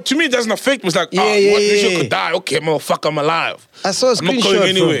 but to me it doesn't affect me. It's like, you could die. Okay, motherfucker, I'm alive. I saw a screenshot. I'm not going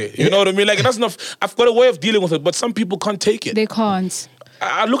anywhere. You know what I mean? Like, that's not. I've got a way of dealing with it, but some people can't take it. They can't.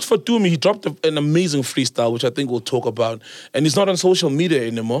 I looked for Doomy. He dropped an amazing freestyle, which I think we'll talk about. And he's not on social media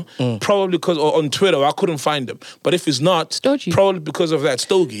anymore. Probably because, or on Twitter, I couldn't find him. But if he's not, Stogie. Probably because of that.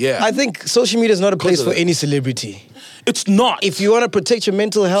 Stogie, yeah. I think social media is not a place for any celebrity. It's not. If you want to protect your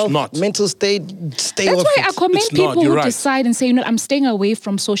mental health, mental state, stay off it. That's why I commend people who decide and say, you know, I'm staying away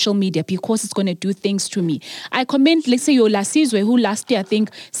from social media because it's going to do things to me. I commend, let's say, Lasizwe, who last year, I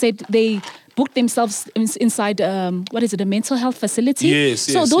think, said they booked themselves inside, a mental health facility.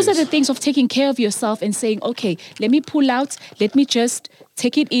 So those are the things of taking care of yourself and saying, okay, let me pull out, let me just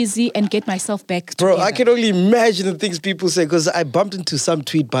take it easy and get myself back Bro, together. I can only imagine the things people say because I bumped into some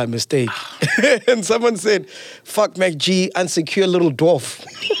tweet by mistake. And someone said, fuck MacG, unsecure little dwarf.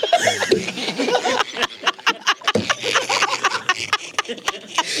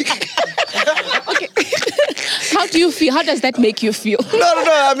 How do you feel? How does that make you feel? No.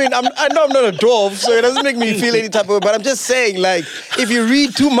 I mean, I know I'm not a dwarf, so it doesn't make me feel any type of way. But I'm just saying, like, if you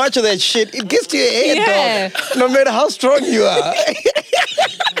read too much of that shit, it gets to your head, dog. No matter how strong you are.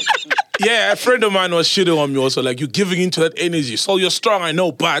 Yeah, a friend of mine was shitting on me also, like, you're giving into that energy. So you're strong, I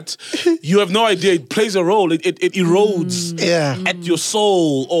know, but you have no idea. It plays a role. It erodes at your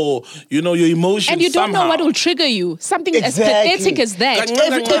soul or, you know, your emotions. And you don't know what will trigger you. Something as pathetic as that.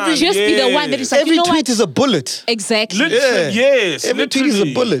 Every just be the one that is like, every tweet is a bullet. Exactly. Yes. Every tweet is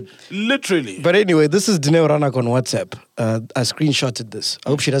a bullet. Literally. But anyway, this is Dineo Ranak on WhatsApp. I screenshotted this. I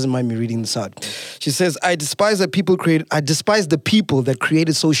hope she doesn't mind me reading this out. She says, I despise the people that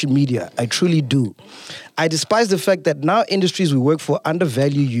created social media. I truly do. I despise the fact that now industries we work for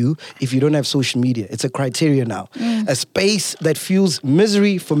undervalue you if you don't have social media. It's a criteria now. A space that fuels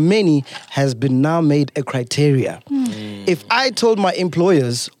misery for many has been now made a criteria. If I told my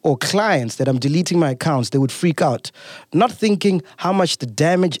employers or clients that I'm deleting my accounts, they would freak out. Not thinking how much the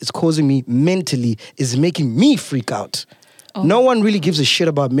damage it's causing me mentally is making me freak out. No one really gives a shit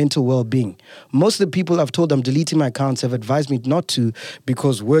about mental well-being. Most of the people I've told I'm deleting my accounts have advised me not to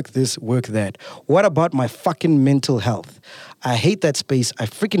because work this, work that. What about my fucking mental health? I hate that space. I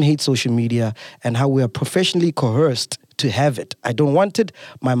freaking hate social media and how we are professionally coerced to have it. I don't want it.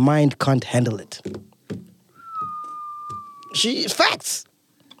 My mind can't handle it. Facts.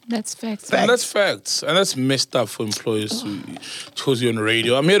 That's facts. And that's facts. And that's messed up for employers who chose you on the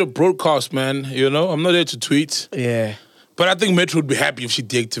radio. I'm here to broadcast, man. You know, I'm not here to tweet. Yeah. But I think Metro would be happy if she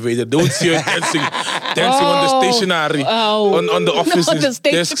deactivated. They would see her dancing on the stationery, on the office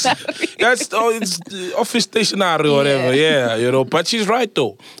desks. That's it's the office stationery or whatever. Yeah, you know. But she's right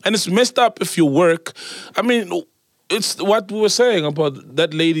though, and it's messed up if you work. I mean, it's what we were saying about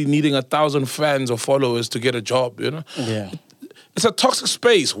that lady needing 1,000 fans or followers to get a job, you know? Yeah. It's a toxic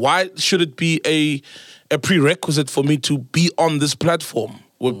space. Why should it be a prerequisite for me to be on this platform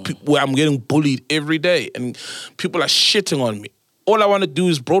where I'm getting bullied every day and people are shitting on me? All I want to do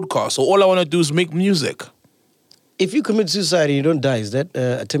is broadcast, or all I want to do is make music. If you commit suicide and you don't die, is that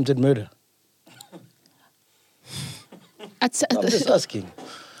attempted murder? I'm just asking.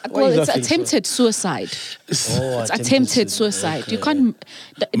 Well, it's attempted suicide. It's attempted suicide. Okay. You can't...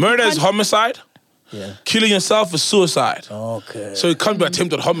 Murder is homicide. Yeah. Killing yourself is suicide. Okay. So it can't be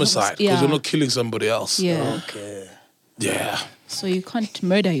attempted homicide because Yeah. you're not killing somebody else. Yeah. Okay. Yeah. So you can't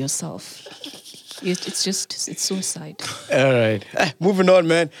murder yourself. It's suicide. All right. Moving on,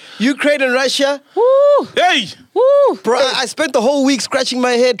 man. Ukraine and Russia. Woo! Hey! Woo! Bro, I spent the whole week scratching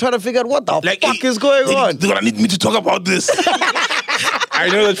my head trying to figure out what the fuck is going on. They're gonna need me to talk about this. I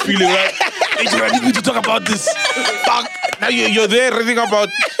know that feeling, right? They're gonna need me to talk about this. Fuck. Now you're there reading about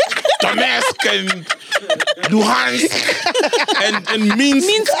Donetsk and Luhansk and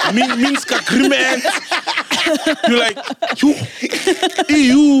Minsk agreement. You're like,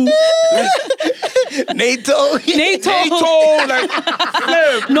 EU, NATO, like,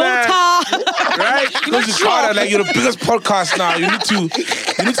 flip, man. Right? Because it's harder. Like, you're the biggest podcast now. You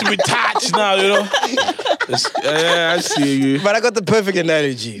need to be touched now. You know. Yeah, I see you. But I got the perfect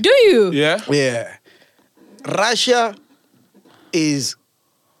analogy. Do you? Yeah. Yeah. Russia is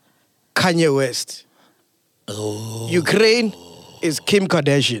Kanye West. Oh. Ukraine is Kim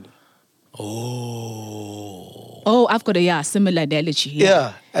Kardashian. Oh, I've got a similar analogy.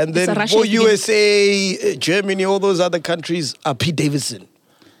 Yeah. And It's then a Russia for again. USA, Germany, all those other countries are Pete Davidson.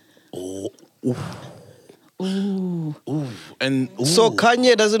 And So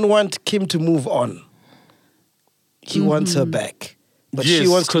Kanye doesn't want Kim to move on. He wants her back. But she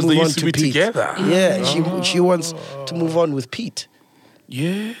wants to because move they on used to to be Pete. together. Yeah, she wants to move on with Pete.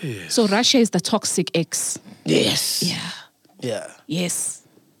 Yeah. So Russia is the toxic ex. Yes. Yeah. Yeah. Yes.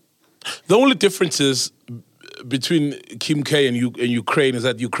 The only difference is between Kim K and Ukraine is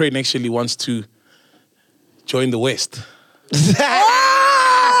that Ukraine actually wants to join the West.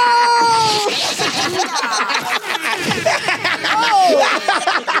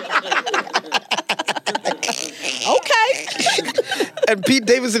 Okay. And Pete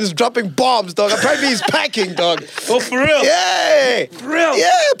Davidson is dropping bombs, dog. Apparently he's packing, dog. Oh, for real? Yeah. For real?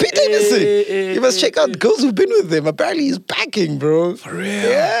 Yeah, Pete Davidson. You must check out girls who've been with him. Apparently he's packing, bro. For real?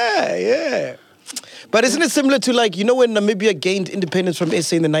 Yeah. But isn't it similar to, like, you know when Namibia gained independence from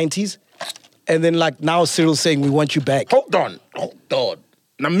SA in the 90s? And then, like, now Cyril's saying, we want you back. Hold on.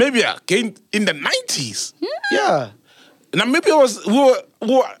 Namibia came in the 90s. Yeah. Namibia we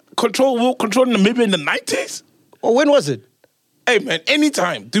were controlling Namibia in the 90s? Or when was it? Hey, man,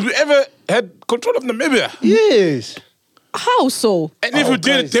 anytime. Did we ever had control of Namibia? Yes. How so? And if we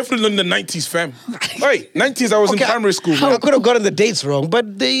did it, definitely in the 90s, fam. Hey, 90s, I was in primary school. I could have gotten the dates wrong,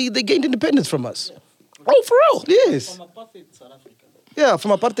 but they gained independence from us. Oh, for real? Yes. From apartheid South Africa. Yeah, from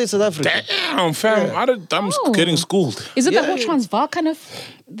apartheid South Africa. Damn, fam. Yeah. I'm getting schooled. Is it Yeah, the whole yeah. Transvaal kind of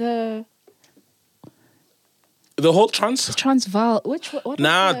the The whole trans? Transvaal? What was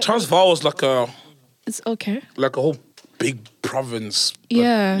Nah, the- Transvaal was like a okay. whole big province. But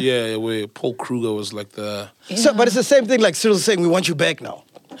Yeah. Yeah, where Paul Kruger was like the... So, but it's the same thing like Cyril's saying, we want you back now.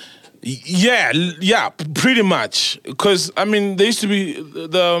 Yeah, pretty much. Because, I mean, there used to be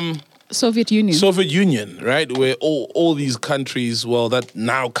the... Soviet Union. Soviet Union, right? Where all these countries,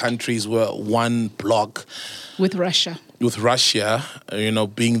 countries were one bloc. with Russia. With Russia,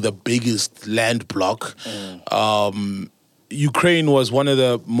 being the biggest land bloc. Ukraine was one of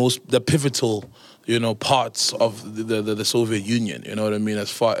the pivotal, parts of the Soviet Union. You know what I mean?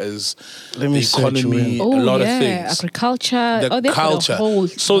 As far as the economy, a lot of things. Agriculture. The culture.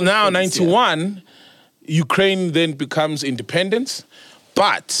 So now, 91, Ukraine then becomes independent.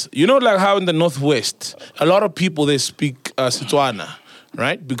 But, like how in the Northwest, a lot of people, they speak Setswana,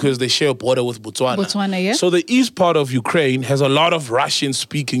 right? Because they share a border with Botswana. Botswana, yeah. So the east part of Ukraine has a lot of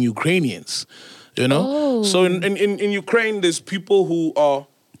Russian-speaking Ukrainians, Oh. So in Ukraine, there's people who are...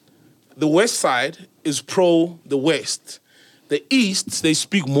 The west side is pro the West. The east, they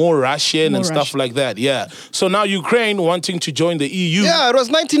speak more Russian and stuff like that, yeah. So now Ukraine wanting to join the EU... Yeah, it was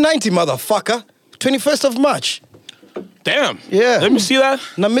 1990, motherfucker. 21st of March. Damn. Yeah. Let me see that.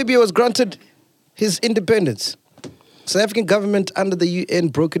 Namibia was granted his independence. South African government under the UN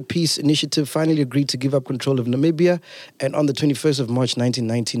Brokered Peace Initiative finally agreed to give up control of Namibia, and on the 21st of March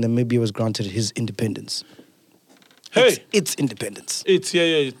 1990, Namibia was granted his independence. Hey. It's independence. It's,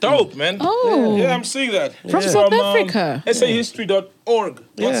 dope, man. Oh. Yeah, I'm seeing that. From South Africa. SAhistory.org.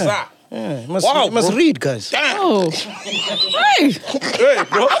 What's that? Yeah, you must read, guys. Damn. Oh. Hey. Hey,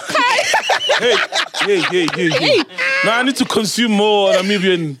 bro. Hey. Now I need to consume more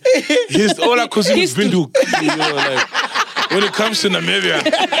Namibian. All I consume is Binduk. You know, like, when it comes to Namibia,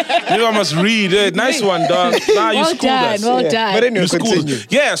 maybe I must read. Hey, nice one, dog. Nah, you schooled us. Well done. But anyway, continue.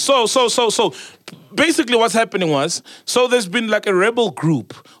 Yeah, so basically what's happening was, so there's been like a rebel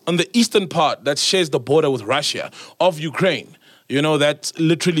group on the eastern part that shares the border with Russia of Ukraine. You know, that's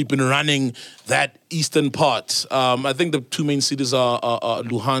literally been running that eastern part. I think the two main cities are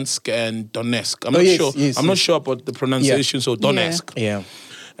Luhansk and Donetsk. I'm not sure about the pronunciation, so Donetsk. Yeah.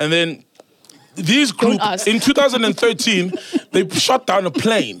 And then these groups, in 2013, they shot down a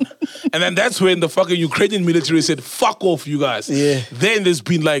plane. And then that's when the fucking Ukrainian military said, fuck off, you guys. Yeah. Then there's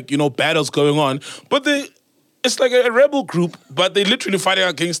been like, battles going on. But it's like a rebel group, but they literally fighting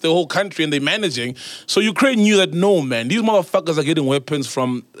against the whole country and they're managing. So Ukraine knew that, no, man, these motherfuckers are getting weapons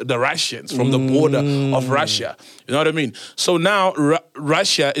from the Russians, from the border of Russia. You know what I mean? So now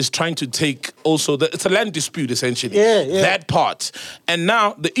Russia is trying to take also, it's a land dispute, essentially. Yeah. That part. And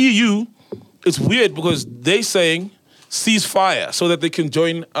now the EU, it's weird because they're saying ceasefire so that they can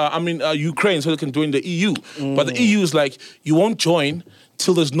join, Ukraine so they can join the EU. But the EU is like, you won't join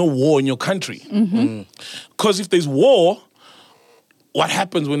till there's no war in your country. Because if there's war, what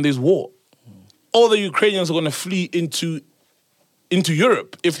happens when there's war? All the Ukrainians are going to flee into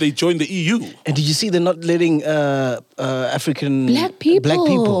Europe if they join the EU. And did you see they're not letting African black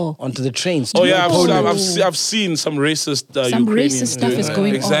people onto the trains? Oh yeah, I've seen some racist racist stuff is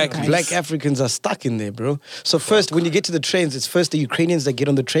going exactly. on. Black Africans are stuck in there, bro. So first, when you get to the trains, it's first the Ukrainians that get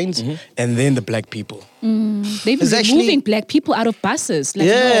on the trains, and then the black people. They've been removing black people out of buses. Like,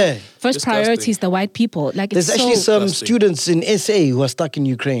 Yeah. First Disgusting. priority is the white people. Like, There's it's actually some disgusting. students in SA who are stuck in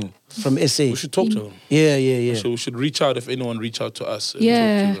Ukraine from SA. We should talk to them. Yeah. So we should reach out if anyone reach out to us. And Yeah.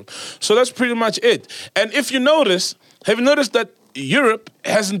 talk to them. So that's pretty much it. And if you notice, have you noticed that Europe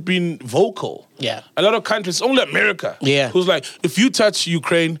hasn't been vocal? Yeah. A lot of countries, only America. Yeah. Who's like, if you touch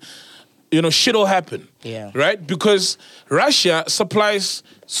Ukraine, shit will happen. Yeah. Right? Because Russia supplies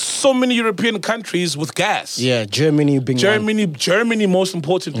so many European countries with gas. Yeah, Germany being one. Germany most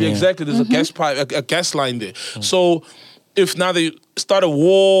importantly, exactly. There's a gas pipe, a gas line there. So if now they start a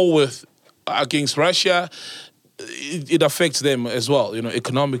war against Russia, it affects them as well,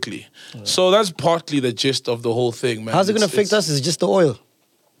 economically. Yeah. So that's partly the gist of the whole thing, man. How's it going to affect us? Is it just the oil?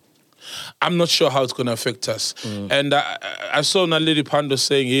 I'm not sure how it's going to affect us. And I saw Naledi Pando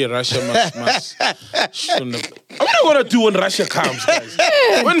saying, hey, Russia shouldn't have. What are you going to do when Russia comes, guys?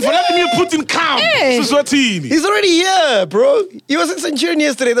 When Vladimir Putin comes, He's already here, bro. He was in Centurion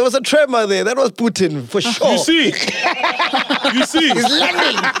yesterday. There was a tremor there. That was Putin, for sure. You see? He's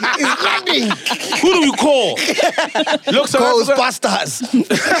landing. Who do we call? Look, Ghostbusters.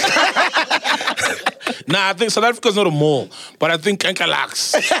 Nah, I think South Africa's not a mall, but I think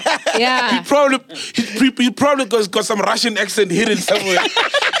Kankalax. Yeah. He probably got some Russian accent hidden somewhere.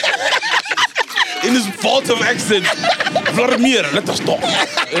 In his vault of accent. Vladimir, let us talk.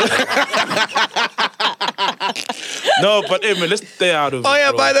 No, but hey man, let's stay out of it. Oh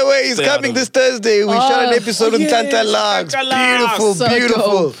yeah, bro. by the way, he's coming this Thursday. We shot an episode on Tanta Lags. Beautiful, So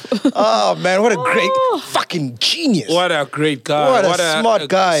beautiful. Oh man, what a great fucking genius. What a great guy. What a smart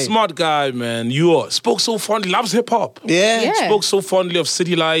guy. Smart guy, man. Spoke so fondly, loves hip hop. Yeah. Spoke so fondly of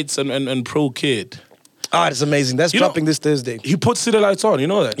City Lights and Pro Kid. Ah, it's amazing. That's dropping this Thursday. He put City Lights on, you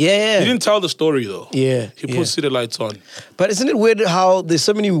know that? Yeah. He didn't tell the story though. Yeah. He put City Lights on. But isn't it weird how there's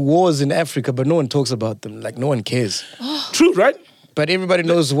so many wars in Africa, but no one talks about them? Like, no one cares. True, right? But everybody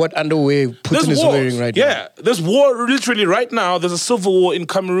knows what underwear Putin is wearing right now. Yeah, there's war literally right now. There's a civil war in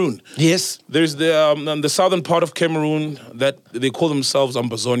Cameroon. Yes. There's the southern part of Cameroon that they call themselves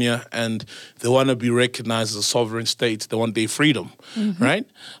Ambazonia, and they want to be recognized as a sovereign state. They want their freedom, right?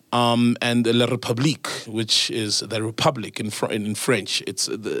 And La République, which is the republic in French. It's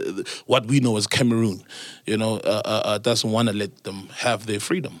what we know as Cameroon. Doesn't want to let them have their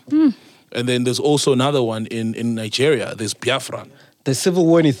freedom. And then there's also another one in Nigeria. There's Biafra. The civil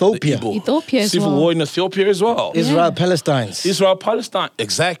war in Ethiopia. Ethiopia as Civil well. war in Ethiopia as well. Israel-Palestine. Israel-Palestine.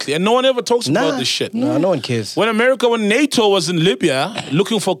 Exactly. And no one ever talks about this shit. No one cares. When NATO was in Libya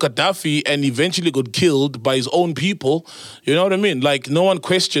looking for Gaddafi and eventually got killed by his own people, you know what I mean? Like, no one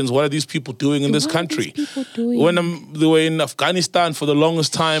questions what are these people doing in this country. When they were in Afghanistan for the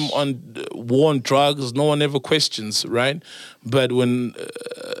longest time on war on drugs, no one ever questions, right? But when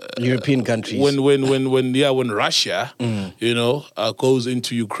European countries. When Russia, goes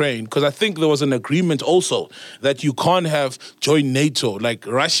into Ukraine, because I think there was an agreement also that you can't have joined NATO. Like,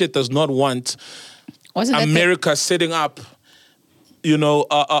 Russia does not want America setting up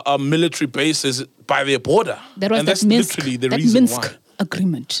military bases by their border. And that's literally the reason why.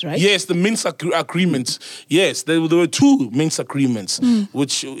 Agreement, right? Yes, the Minsk agreements. Yes, there were 2 Minsk agreements,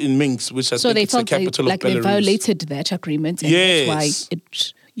 which I think it's the capital of Belarus. They violated that agreement, and that's why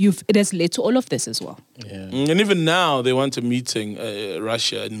it has led to all of this as well. Yeah. And even now, they want a meeting,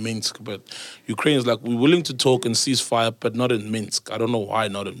 Russia in Minsk, but Ukraine is like, we're willing to talk and cease fire, but not in Minsk. I don't know why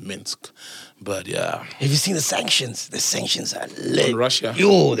not in Minsk. But yeah. Have you seen the sanctions? The sanctions are lit. On Russia?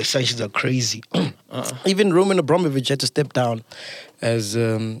 Yo, the sanctions are crazy. Even Roman Abramovich had to step down as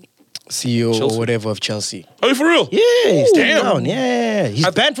CEO Chelsea. Or whatever of Chelsea. Are you for real? Yeah, he stepped down. Yeah. He's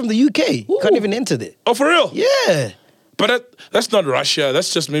banned from the UK. He can't even enter there. Oh, for real? Yeah. But that's not Russia.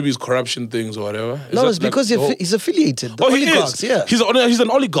 That's just maybe his corruption things or whatever. No, it's because he's affiliated. The oligarchs, he is. Yeah. He's an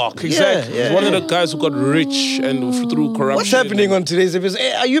oligarch, exactly. Yeah, he's one of the guys who got rich and through corruption. What's happening on today's episode?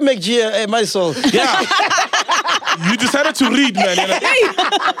 Hey, are you McG, my soul? Yeah. You decided to read, man.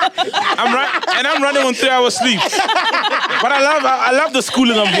 I'm running on 3 hours sleep. But I love the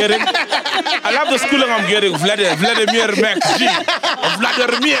schooling I'm getting. Vladimir McG.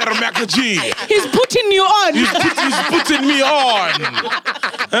 Vladimir McG. He's putting you on. He's putting me on.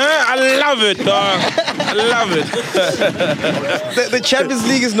 I love it, dog. I love it. The Champions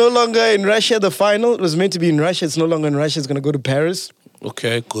League is no longer in Russia. The final was meant to be in Russia. It's no longer in Russia. It's going to go to Paris.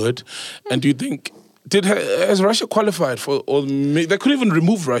 Okay, good. And do you think... Has Russia qualified for, or they could even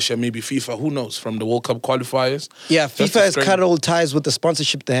remove Russia, maybe FIFA, who knows, from the World Cup qualifiers? Yeah, FIFA has cut all ties with the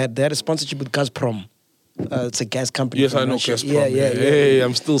sponsorship they had. They had a sponsorship with Gazprom. It's a gas company. Yes, I know Russia. Casper. Yeah. Hey,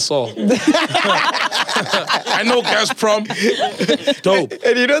 I'm still Saul. I know Gazprom. Dope.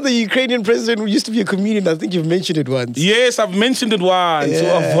 And you know the Ukrainian president used to be a comedian. I think you've mentioned it once. Yes, I've mentioned it once.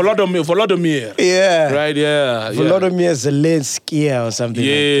 Yeah. Volodymyr. Yeah. Right, yeah. Volodymyr Zelensky or something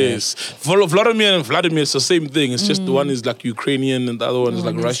yes. Like that. Vladimir and Vladimir is the same thing. It's just the one is like Ukrainian and the other one is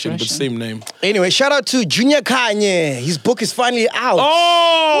like Russian, but same name. Anyway, shout out to Junior Kanye. His book is finally out.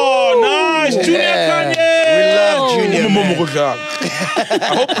 Oh, nice. Junior Kanye. We love Junior, I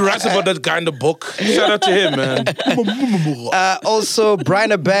hope he writes about that guy in the book. Shout out to him, man. Also,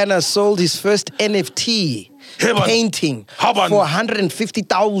 Brian Abana sold his first NFT painting for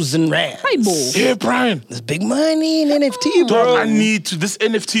 150,000 rand. Yeah, Brian. There's big money in NFT, bro. I need this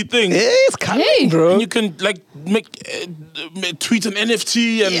NFT thing. Yeah, it's coming, bro. And you can make tweet an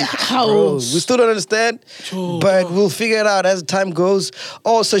NFT and bro, we still don't understand, but we'll figure it out as time goes.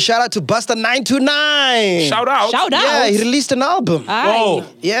 Also, shout out to Buster 929. Shout out. Yeah, he released an album. Oh,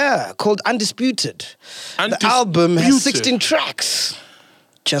 yeah, called Undisputed. The album has 16 tracks.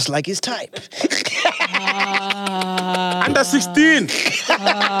 Just like his type. Under 16.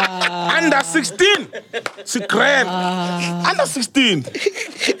 Under 16. Under 16.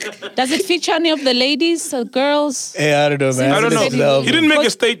 Does it feature any of the ladies or girls? Yeah, I don't know, man. I don't know. He didn't make a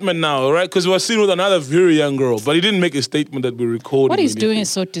statement now, right? Because we were seen with another very young girl, but he didn't make a statement that we recorded. What he's doing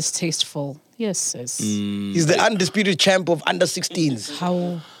is so distasteful. Yes. He's the undisputed champ of under 16s.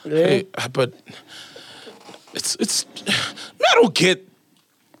 How? Hey, but it's I don't get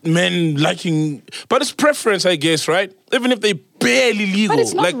men liking, but it's preference, I guess, right? Even if they barely legal, but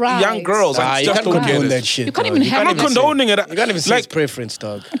it's not like right. young girls, I just don't get that shit. You can't even have. I'm not condoning it. You can't even say it's preference,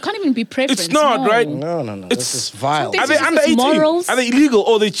 dog. It can't even be preference. It's not right. No. It's vile. Are they under 18? Morals? Are they illegal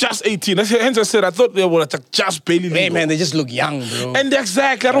or are they just 18? Hence I said I thought they were like just barely legal. Hey man, they just look young, bro. And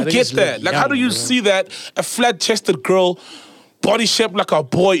exactly, I don't get that. Like, how do you see that a flat-chested girl? Body shaped like a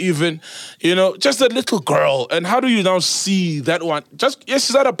boy even, just a little girl. And how do you now see that one? Yes,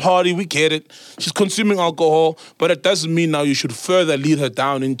 she's at a party, we get it. She's consuming alcohol, but it doesn't mean now you should further lead her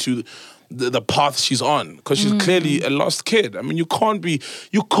down into the path she's on. Because she's clearly a lost kid. I mean, you can't be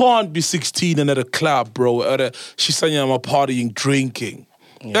 16 and at a club, bro, at a Shisanyama partying, drinking.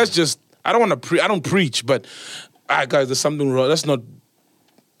 Yeah. That's just, I don't preach, but guys, there's something wrong. That's not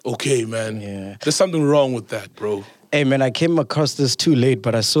okay, man. Yeah. There's something wrong with that, bro. Hey man, I came across this too late,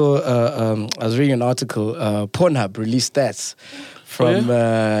 but I saw, I was reading an article, Pornhub released stats from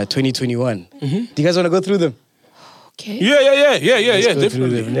 2021. Do you guys want to go through them? Okay. Yeah,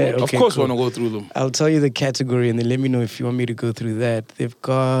 definitely. Okay, of course, want to go through them. I'll tell you the category and then let me know if you want me to go through that. They've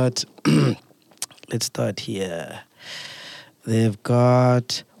got, let's start here. They've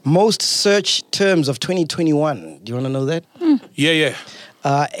got most search terms of 2021. Do you want to know that? Yeah.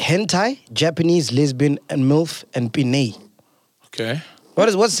 Hentai, Japanese, lesbian, and MILF, and Pinay. Okay.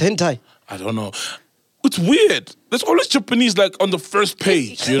 What's hentai? I don't know. It's weird. There's always Japanese like on the first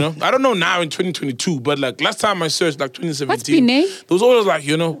page, I don't know now in 2022, but like last time I searched like 2017. What's Pinay? There was always like,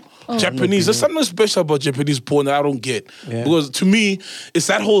 Japanese. There's something special about Japanese porn that I don't get. Yeah. Because to me, it's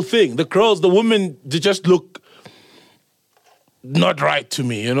that whole thing. The girls, the women, they just look not right to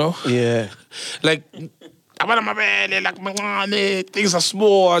me, you know? Yeah. Like, things are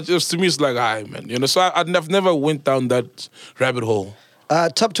small. Just to me, it's like, aye, man. You know, so I've never went down that rabbit hole.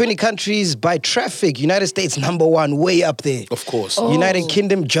 Top 20 countries by traffic. United States, number 1, way up there. Of course. United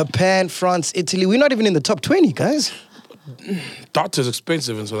Kingdom, Japan, France, Italy. We're not even in the top 20, guys. Data's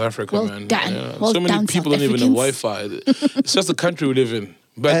expensive in South Africa, Well man. done. Yeah. Well so many done, people South don't even have Africans. Wi-Fi. It's just the country we live in.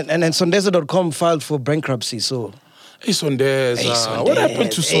 But And Sondeza.com filed for bankruptcy, so... Hey, Sondeza. Sondeza. What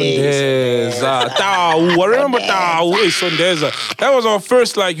happened to Hey, Sondeza? Tau. I remember Tau. Hey, Sondeza. That was our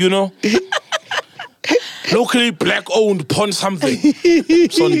first, like, you know, locally black-owned porn something.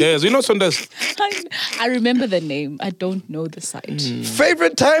 Sondeza. You know Sondeza? I remember the name. I don't know the site.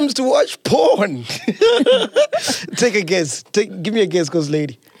 Favorite times to watch porn? Take a guess. Give me a guess, cause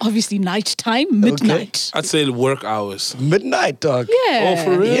lady. Obviously, nighttime, midnight. I'd say work hours. Midnight, dog. Yeah. Oh,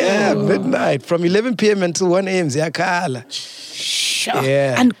 for real? Yeah, midnight. From 11 p.m. until 1 a.m. Ziyakhala. Sure.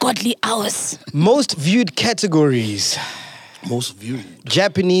 Yeah. Ungodly hours. Most viewed categories. Most viewed.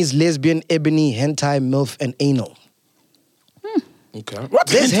 Japanese, lesbian, ebony, hentai, MILF, and anal. Okay.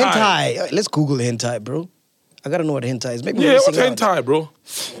 What's There's hentai? hentai. Let's Google hentai, bro. I gotta know what hentai is. Maybe we're Yeah, what's missing out. hentai, bro?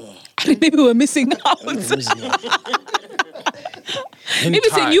 I think maybe we're missing out. Maybe it's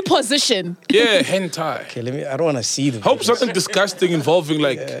a Hentai. new position. Yeah, hentai. Okay, I don't want to see them. Hope something disgusting involving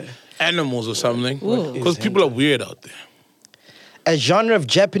like animals or something. Because people are weird out there. A genre of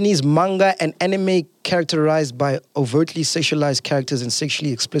Japanese manga and anime characterized by overtly sexualized characters and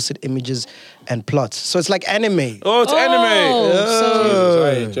sexually explicit images and plots. So it's like anime. Oh, it's anime.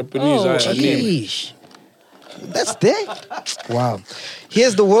 so- Japanese. Anime. Jeez. That's there? Wow.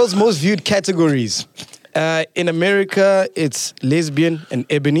 Here's the world's most viewed categories. In America, it's lesbian and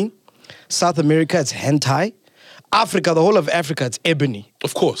ebony. South America, it's hentai. Africa, the whole of Africa, it's ebony.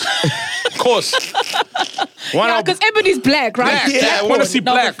 Of course. Of course. Yeah, because everybody's black, right? Black. Yeah, I want to see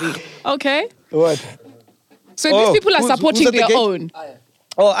black. Okay. What? So these people are supporting at the their gate? own.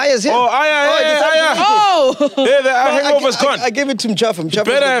 Oh, Aya's here. Oh, Aya. Oh! Yeah, the hangover's gone. I gave it to Mchafa.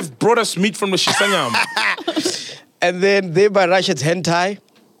 Better have brought us meat from the Shisanyam. And then there by Russia, it's hentai.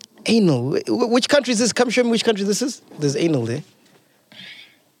 Anal. Which country is this? Come show me which country this is. There's anal there.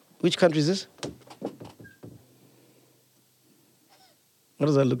 Which country is this? What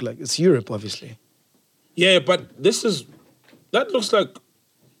does that look like? It's Europe, obviously. Yeah, but that looks like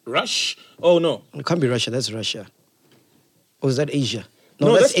Rush. Oh, no. It can't be Russia. That's Russia. Or is that Asia?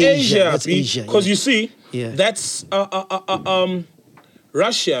 No, that's Asia. That's Asia. Because you see, Yeah. that's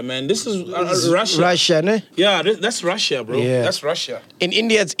Russia, man. This is Russia. Russia, ne? Yeah, that's Russia, bro. Yeah. That's Russia. In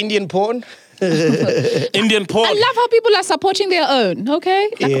India, it's Indian porn. Indian porn. I love how people are supporting their own, okay?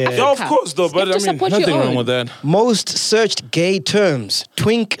 Like Yeah. Africa. Yeah, of course, though. You But have I to mean, support your nothing wrong own. with that. Most searched gay terms.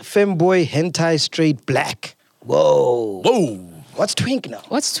 Twink, femboy, hentai, straight, black. Whoa. Whoa. What's twink now?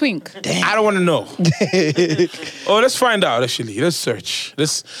 What's twink? I don't want to know. Let's find out, actually. Let's search.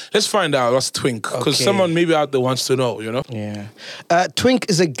 Let's find out what's twink. Because Okay. someone maybe out there wants to know, you know? Yeah. Twink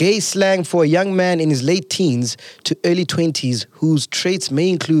is a gay slang for a young man in his late teens to early 20s whose traits may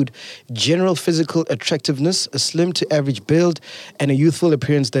include general physical attractiveness, a slim to average build, and a youthful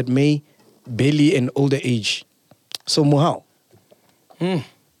appearance that may belly an older age. So, Muhao.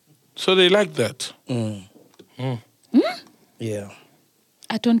 So they like that. Yeah.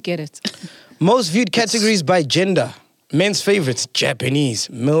 I don't get it. Most viewed categories by gender. Men's favorites, Japanese,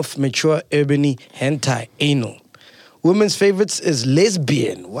 MILF, mature, ebony, hentai, anal. Women's favorites is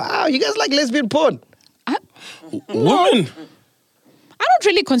lesbian. Wow, you guys like lesbian porn? Women. I don't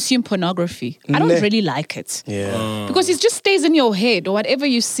really consume pornography. I don't Nah. really like it. Yeah. Because it just stays in your head or whatever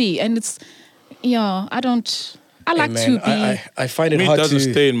you see. And it's, I like to be... I find it Me, it hard doesn't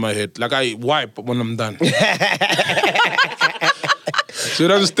to... stay in my head. Like I wipe when I'm done. So it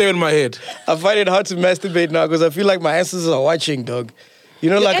doesn't stay in my head. I find it hard to masturbate now because I feel like my ancestors are watching, dog. You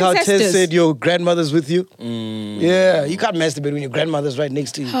know, like how Tess ancestors. said your grandmother's with you? Yeah, you can't masturbate when your grandmother's right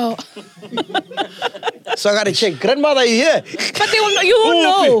next to you. Oh. So I gotta check. Grandmother, are you here? But they will, you won't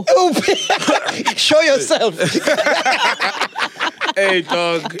know. Show yourself. Hey,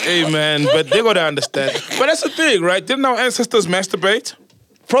 dog. Hey, man. But they gotta understand. But that's the thing, right? Didn't our ancestors masturbate?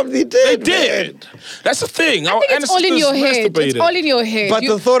 Probably They did. did. Man. That's the thing. I think it's all in your head. It's Masturbated. all in your head. But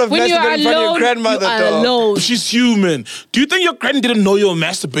the thought of when you are masturbating in front of your alone, grandmother, you are dog. alone. She's human. Do you think your granny didn't know you were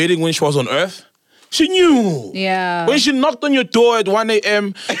masturbating when she was on Earth? She knew. Yeah. When she knocked on your door at 1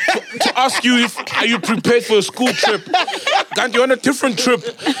 a.m. to ask you are you prepared for a school trip? Gant, you're on a different trip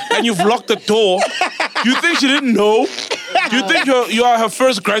and you've locked the door. You think she didn't know? You think you are her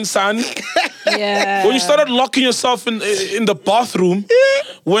first grandson? Yeah. When you started locking yourself in the bathroom,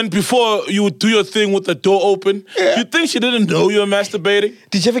 when before you would do your thing with the door open, you think she didn't know you were masturbating?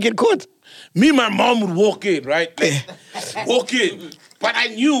 Did you ever get caught? Me, my mom would walk in, right? Like, walk in. But I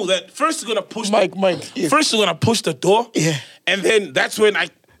knew that first you're gonna push First you're gonna push the door. Yeah. And then that's when I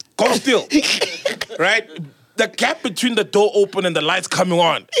go still. Right? The gap between the door open and the lights coming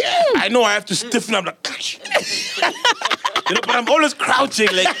on. Yeah. I know I have to stiffen up like but I'm always crouching,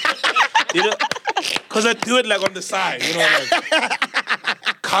 like, because I do it like on the side, like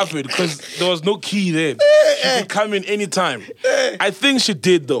covered, because there was no key then. She could come in anytime. I think she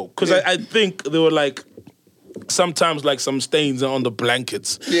did though, because I think there were like sometimes like some stains on the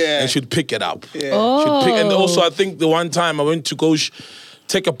blankets. Yeah. And she'd pick it up. Yeah. Oh. And also I think the one time I went to go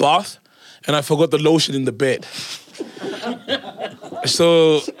take a bath and I forgot the lotion in the bed.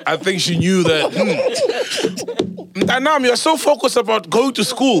 So I think she knew that. Mntanami, you're so focused about going to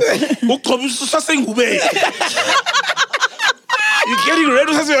school. You're getting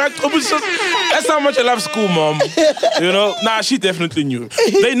ready. That's how much I love school, Mom. Nah, she definitely knew.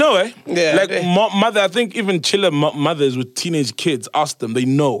 They know, eh? Yeah. Like, mother, I think even chiller mothers with teenage kids, ask them, they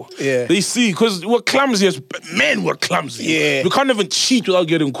know. Yeah. They see, because we're clumsy as men, we're clumsy. Yeah. We can't even cheat without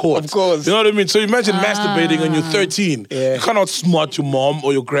getting caught. Of course. You know what I mean? So imagine masturbating when you're 13. Yeah. You cannot smart your mom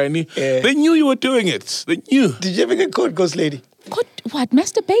or your granny. Yeah. They knew you were doing it. They knew. Did you ever get caught, Ghost Lady? What?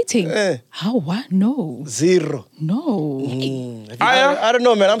 Masturbating? Eh. How? What? No. 0. No. I don't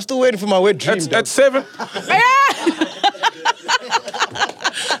know, man. I'm still waiting for my wet dream. At 7?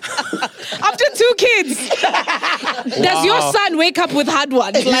 After 2 kids. Does your son wake up with hard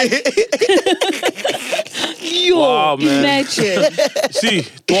ones? Like, Wow, man. imagine. See,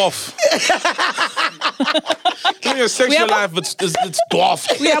 dwarf. In your sexual life, it's dwarf.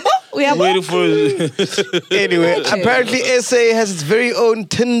 We are Waiting for Anyway, apparently SA has its very own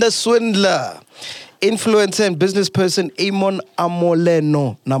Tinder swindler. Influencer and business person Amon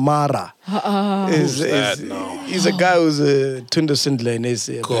Amoleno Namara. He's a guy who's a Tinder swindler in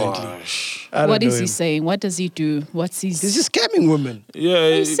SA, apparently. Gosh. What is he saying? What does he do? He's just scamming women. Yeah.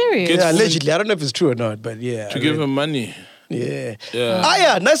 Are you serious? Yeah, allegedly. I don't know if it's true or not, but yeah. To give him money. Yeah. Yeah.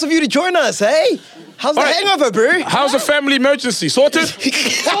 Aya, nice of you to join us, hey? How's the hangover, bro? How's the family emergency? Sorted?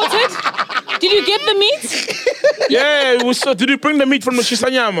 Sorted? Did you get the meat? Yeah, did you bring the meat from the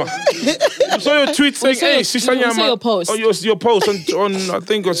Shisanyama? I saw your tweet saying, hey, Shisanyama. We saw your post. Oh, your post on I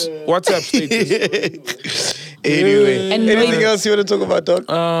think it was WhatsApp status. Anyway, And anything else you want to talk about,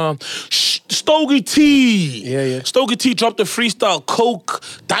 dog? Stogie T. Yeah. Stogie T dropped a freestyle,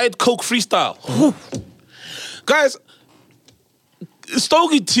 Diet Coke freestyle. Guys,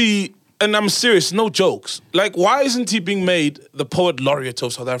 Stogie T, and I'm serious, no jokes. Like, why isn't he being made the poet laureate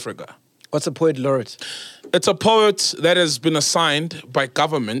of South Africa? What's a poet laureate? It's a poet that has been assigned by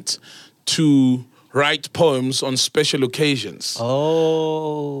government to write poems on special occasions.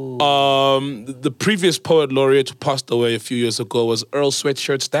 Oh. The previous poet laureate who passed away a few years ago was Earl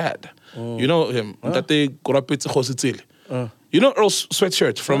Sweatshirt's dad. You know him? You know Earl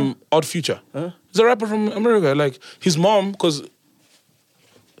Sweatshirt from Odd Future? He's a rapper from America. Like, his mom, because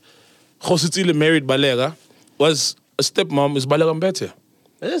Khositsile married Balega, was a stepmom, is Balega Mbete.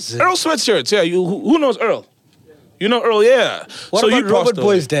 Earl Sweatshirts, yeah. Who knows Earl? You know Earl, yeah. What about Robert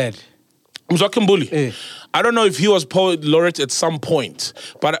Boy's dad? Mzwakimbuli. I don't know if he was poet laureate at some point,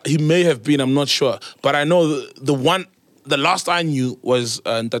 but he may have been, I'm not sure. But I know the last I knew was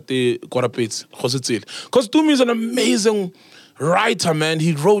Ntate Korapet Khositsile. Because Tumi is an amazing writer, man.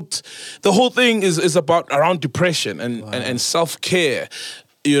 He wrote, the whole thing is about around depression and self-care,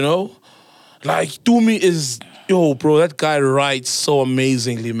 you know? Like, Tumi is... Yo, bro, that guy writes so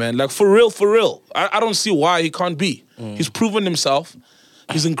amazingly, man. Like, for real. I don't see why he can't be. He's proven himself.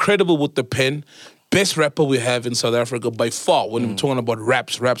 He's incredible with the pen. Best rapper we have in South Africa by far when we're talking about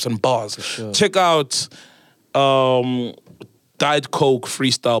raps and bars. Sure. Check out Diet Coke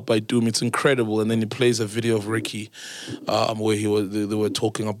freestyle by Doom. It's incredible. And then he plays a video of Ricky where they were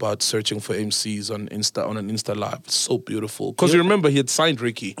talking about searching for MCs on an Insta Live. It's so beautiful. Because you remember he had signed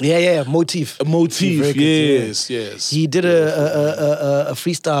Ricky. Yeah. Motif. Yes. He did a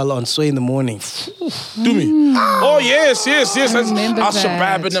freestyle on Sway in the Morning. Doomy. Oh, yes. remember Al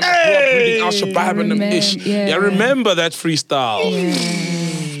Shabab and them. Reading Al Shabab and them ish. Yeah, I remember that freestyle.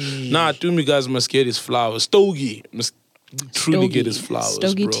 Nah, Doomy guys must get his flowers. Stogie must truly get his flowers,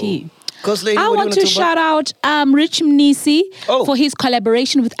 Stogie bro. T. Lady, I want to shout out Rich Mnisi for his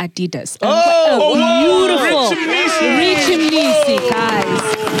collaboration with Adidas. Beautiful. Rich Mnisi,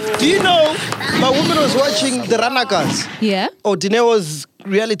 guys. Do you know, my woman was watching the Ranakas. Yeah. Or Dineo's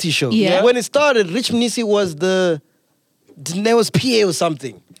reality show. Yeah. When it started, Rich Mnisi was Dineo's PA or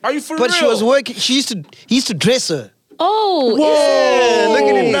something. Are you for But real? she was working. He used to dress her. Oh, Yeah, look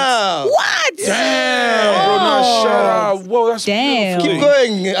at him now. What? Damn, bro, no, shut up. Whoa, that's Damn. beautiful. Keep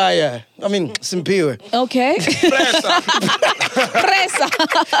going, Aya. I mean, Simpiwe. Okay. Pressa. Presa.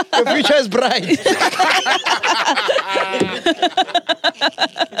 Your future is bright.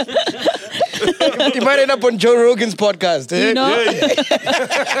 You might end up on Joe Rogan's podcast. Eh? You know?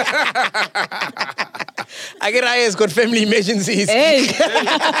 I get Aya's got family emergencies Hey,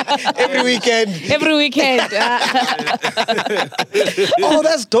 every weekend. every weekend. Oh,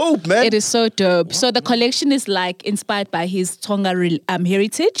 that's dope, man. It is so dope. So the collection is like inspired by his Tonga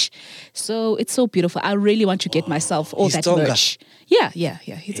heritage. So it's so beautiful. I really want to get myself all He's that Tonga. merch. Yeah.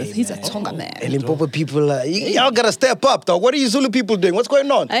 He's a Tonga man. And Limpopo people, y'all gotta step up, though. What are you Zulu people doing? What's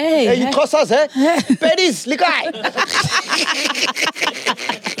going on? Hey, you cross us, eh? Pedis, likai.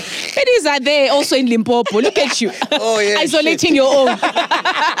 Ladies are there also in Limpopo. Look at you. Oh, yeah, Isolating your own.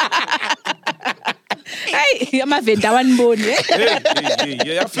 Hey, I'm a vendor one bone.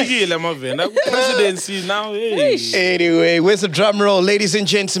 Yeah, I figure I'm a vendor. Presidency now. Hey. Anyway, where's the drum roll? Ladies and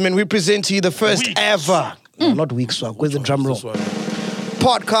gentlemen, we present to you the first Weeks. ever. No, not week swag. Where's the drum roll?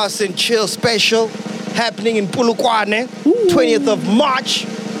 Podcast and chill special happening in Polokwane, 20th of March.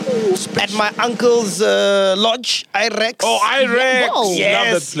 At my uncle's lodge, IREX. Oh, IREX. Wow. Love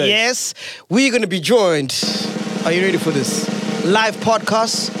that place. Yes. We're going to be joined. Are you ready for this? Live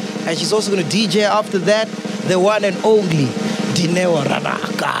podcast. And she's also going to DJ after that. The one and only Dineo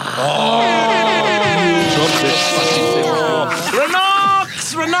Ranaka.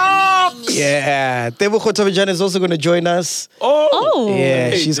 Renox! Yeah. Tebo Khotabajana is also going to join us. Oh. Yeah,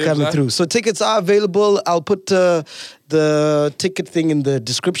 Hey, she's Debs, coming huh? through. So tickets are available. I'll put the ticket thing in the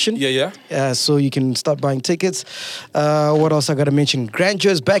description. Yeah. So you can start buying tickets. What else I got to mention?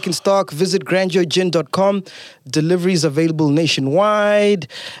 Grandeur is back in stock. Visit grandurgin.com. Deliveries available nationwide.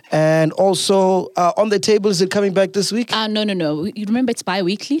 And also, On the Table, is it coming back this week? No. You remember it's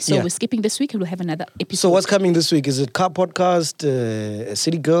bi-weekly, so Yeah. we're skipping this week and we'll have another episode. So what's coming this week? Is it Car Podcast,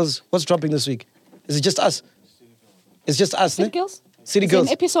 City Girls? What's dropping this week? Is it just us? It's just us, City ne? Girls? City Is there Girls.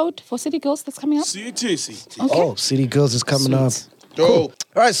 an episode for City Girls that's coming up? CTC. Okay. Oh, City Girls is coming up. Dope.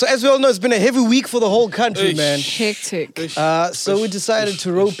 All right, so as we all know, it's been a heavy week for the whole country, Ish. man. Hectic. So we decided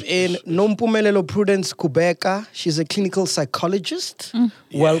to rope in Nompumelelo Prudence Kubeka. She's a clinical psychologist.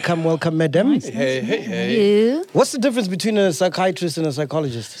 Welcome, madam. Hey. What's the difference between a psychiatrist and a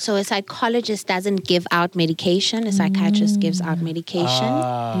psychologist? So a psychologist doesn't give out medication. A psychiatrist gives out medication.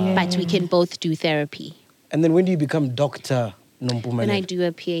 But we can both do therapy. And then when do you become Dr. Nompumelelo? When I do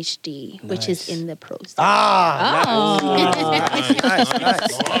a PhD, which is in the process.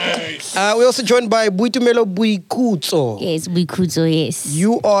 Nice. We're also joined by Buitumelo Buikutso. Yes, Bikudzo, yes.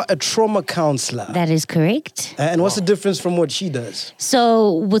 You are a trauma counselor. That is correct. And what's the difference from what she does?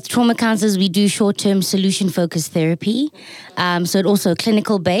 So with trauma counselors, we do short-term solution-focused therapy. So it also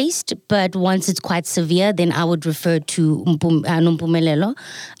clinical-based, but once it's quite severe, then I would refer to Nompumelelo,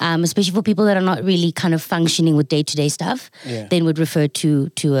 especially for people that are not really kind of functioning with day-to-day stuff. Yeah. Then would refer to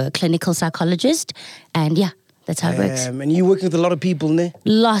a clinical psychologist. And yeah, that's how it works. And you working with a lot of people, ne?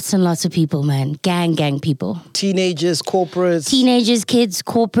 Lots and lots of people, man. Gang people. Teenagers, corporates. Teenagers, kids,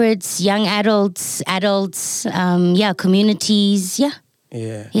 corporates, young adults, communities, Yeah.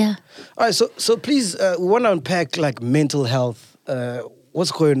 yeah. All right, so please, we want to unpack like mental health.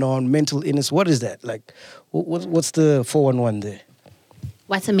 What's going on? Mental illness. What is that? Like, what's the 411 there?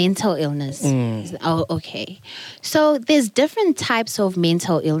 What's a mental illness? Oh, okay. So there's different types of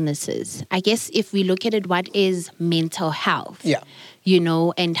mental illnesses. I guess if we look at it, what is mental health? Yeah.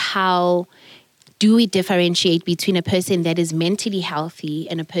 And how do we differentiate between a person that is mentally healthy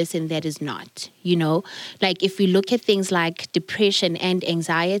and a person that is not? Like if we look at things like depression and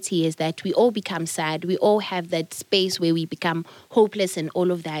anxiety, is that we all become sad. We all have that space where we become hopeless and all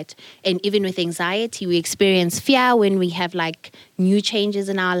of that. And even with anxiety, we experience fear when we have like new changes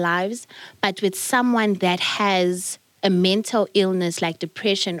in our lives. But with someone that has a mental illness like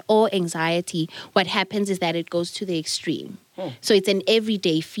depression or anxiety, what happens is that it goes to the extreme. So it's an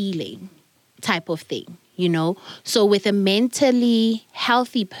everyday feeling type of thing, So with a mentally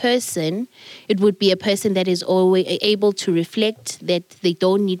healthy person, it would be a person that is always able to reflect, that they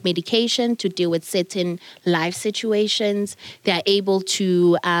don't need medication to deal with certain life situations. They're able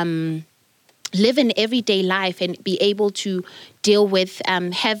to live an everyday life and be able to deal with,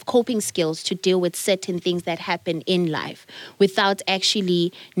 have coping skills to deal with certain things that happen in life without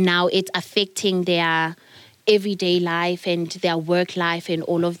actually now it affecting their everyday life and their work life and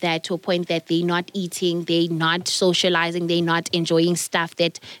all of that, to a point that they're not eating, they're not socializing, they're not enjoying stuff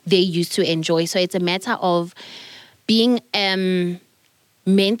that they used to enjoy. So it's a matter of being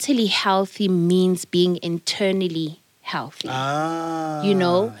mentally healthy means being internally healthy. You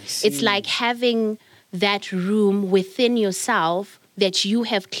know, it's like having that room within yourself that you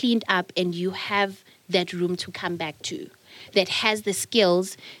have cleaned up and you have that room to come back to, that has the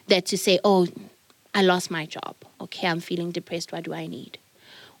skills that to say, oh, I lost my job. Okay, I'm feeling depressed. What do I need?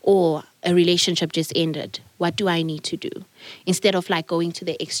 Or a relationship just ended. What do I need to do? Instead of like going to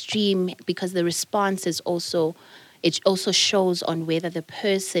the extreme, because the response is also, it also shows on whether the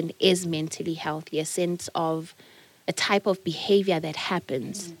person is mentally healthy, a sense of a type of behavior that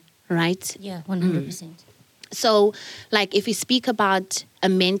happens, right? Yeah, 100%. So, like, if we speak about a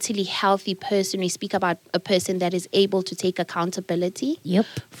mentally healthy person, we speak about a person that is able to take accountability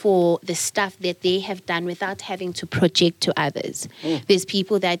for the stuff that they have done without having to project to others. There's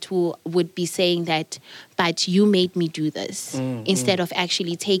people that would be saying that, but you made me do this, instead of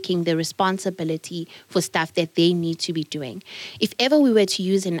actually taking the responsibility for stuff that they need to be doing. If ever we were to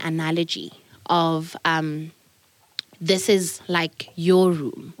use an analogy of this is like your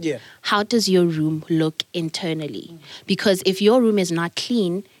room. Yeah. How does your room look internally? Because if your room is not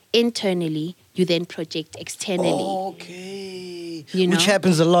clean internally, you then project externally. Okay. You know? Which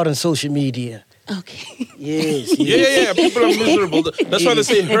happens a lot on social media. Okay. Yes. Yeah. People are miserable. That's why they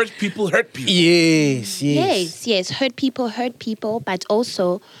say hurt people hurt people. Yes. Hurt people. But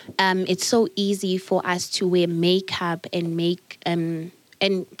also, it's so easy for us to wear makeup and make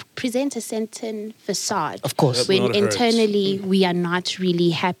and present a certain facade. Of course. When internally we are not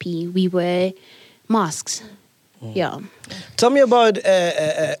really happy. We wear masks. Yeah. Tell me about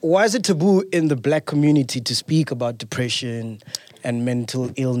why is it taboo in the black community to speak about depression and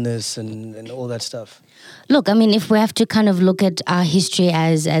mental illness and all that stuff? Look, I mean, if we have to kind of look at our history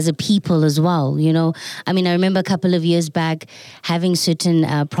as a people as well, you know, I mean, I remember a couple of years back having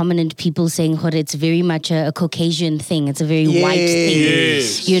certain prominent people saying, it's very much a Caucasian thing. It's a very white thing,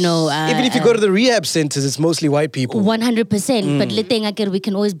 you know. Even if you go to the rehab centers, it's mostly white people. 100%. But we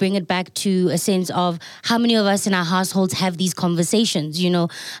can always bring it back to a sense of how many of us in our households have these conversations, you know,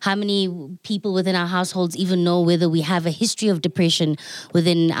 how many people within our households even know whether we have a history of depression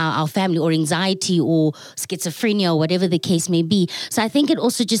within our family, or anxiety, or schizophrenia, or whatever the case may be. So I think it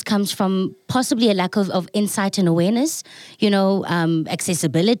also just comes from possibly a lack of insight and awareness, you know,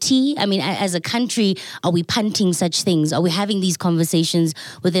 accessibility. I mean, as a country, are we punting such things? Are we having these conversations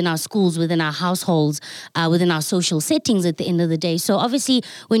within our schools, within our households, within our social settings at the end of the day? So obviously,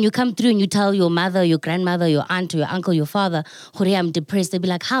 when you come through and you tell your mother, your grandmother, your aunt, or your uncle, your father, I'm depressed, they'll be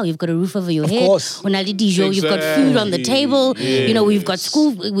like, how? You've got a roof over your head. Of course. You've got food on the table. Yes. You know, we've got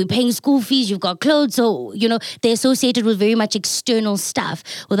school, we're paying school fees, you've got clothes. So, you know, they're associated with very much external stuff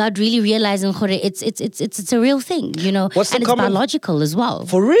without really realizing it's a real thing, you know. What's the and it's biological as well.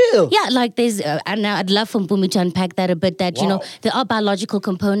 For real? Yeah, like there's, and I'd love for Mpumi to unpack that a bit, that, you know, there are biological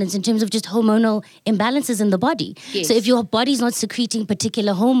components in terms of just hormonal imbalances in the body. Yes. So if your body's not secreting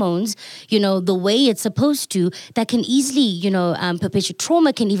particular hormones, you know, the way it's supposed to, that can easily, you know, perpetuate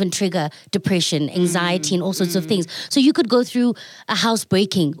trauma, can even trigger depression, anxiety, and all sorts of things. So you could go through a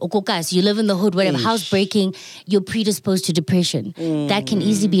housebreaking, or kokas, you live in the hood, whatever, housebreaking, you're predisposed to depression. That can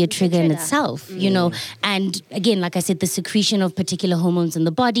easily be a trigger in itself, you know. And again, like I said, the secretion of particular hormones in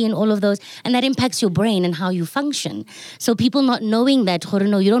the body and all of those, and that impacts your brain and how you function. So people not knowing that,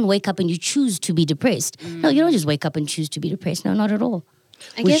 you don't wake up and you choose to be depressed. No, you don't just wake up and choose to be depressed. No, not at all.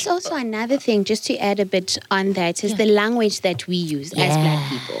 I guess also another thing, just to add a bit on that, is the language that we use as black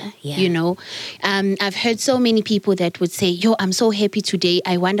people. You know, I've heard so many people that would say, I'm so happy today,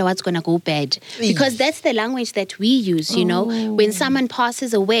 I wonder what's going to go bad. Because that's the language that we use, you know. When someone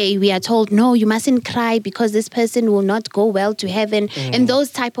passes away, we are told, no, you mustn't cry because this person will not go well to heaven, and those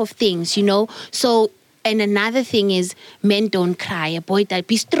type of things, you know. So, and another thing is, men don't cry. A boy that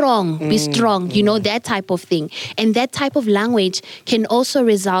be strong, you know, that type of thing. And that type of language can also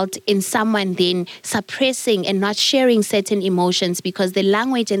result in someone then suppressing and not sharing certain emotions, because the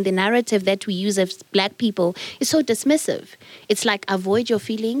language and the narrative that we use as black people is so dismissive. It's like, avoid your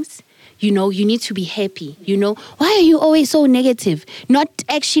feelings. You know, you need to be happy. You know, why are you always so negative? Not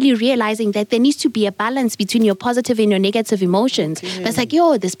actually realizing that there needs to be a balance between your positive and your negative emotions. That's like,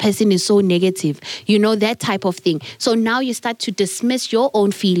 this person is so negative. You know, that type of thing. So now you start to dismiss your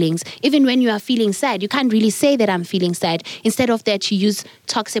own feelings. Even when you are feeling sad, you can't really say that I'm feeling sad. Instead of that, you use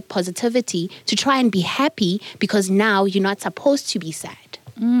toxic positivity to try and be happy, because now you're not supposed to be sad.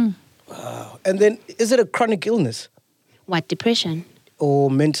 Wow. And then, is it a chronic illness? What, depression?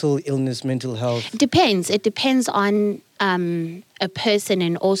 Or mental illness, mental health? It depends on a person,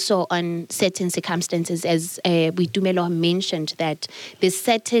 and also on certain circumstances. As we Dumelo mentioned, that there's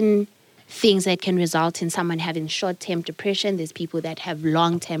certain things that can result in someone having short-term depression. There's people that have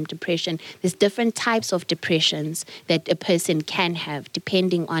long-term depression. There's different types of depressions that a person can have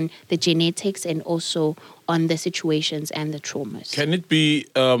depending on the genetics and also on the situations and the traumas. Can it be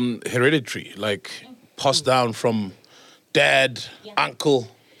hereditary, like passed down from dad, uncle?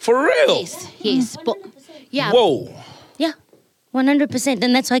 For real? Yes. But, yeah. Whoa. Yeah. 100%,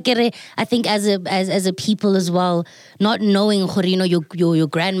 and that's why I think as a people as well, not knowing, your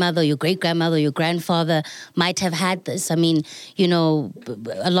grandmother, your great grandmother, your grandfather might have had this. I mean,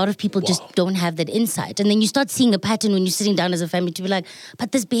 a lot of people just don't have that insight, and then you start seeing a pattern when you're sitting down as a family to be like,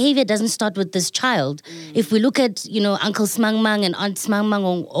 but this behavior doesn't start with this child. If we look at Uncle Smangmang and Aunt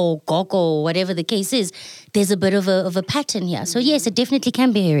Smangmang or Gogo or whatever the case is, there's a bit of a pattern here. So yes, it definitely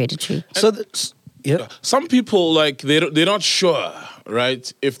can be hereditary. So. Yeah. Some people, like, they're not sure,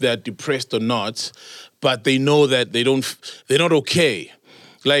 right, if they're depressed or not, but they know that they're not okay.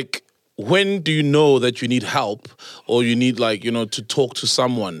 Like, when do you know that you need help or you need, like, to talk to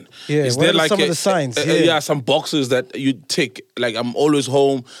someone? Yeah, is what there are like some of the signs? Some boxes that you tick. Like, I'm always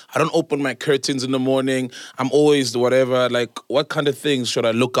home. I don't open my curtains in the morning. I'm always whatever. Like, what kind of things should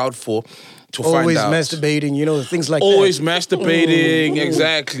I look out for? Always masturbating, things like always that. Always masturbating,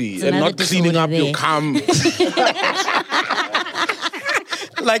 exactly. And not cleaning up your cum.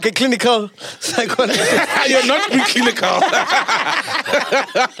 Like a clinical psychologist. You're not clinical.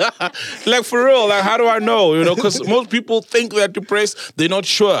 Like, for real, like, how do I know? Because most people think they're depressed. They're not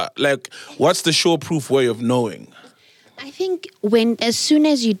sure. Like, what's the sure proof way of knowing? I think as soon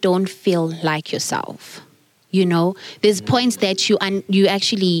as you don't feel like yourself, there's points that you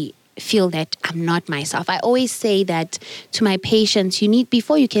actually feel that I'm not myself. I always say that to my patients,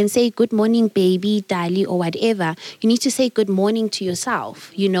 before you can say good morning, baby, Dali, or whatever, you need to say good morning to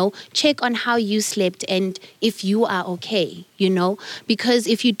yourself, check on how you slept and if you are okay, because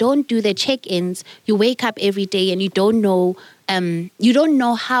if you don't do the check-ins, you wake up every day and you don't know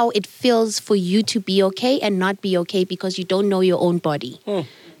how it feels for you to be okay and not be okay because you don't know your own body,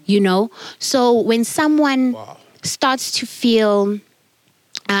 So when someone starts to feel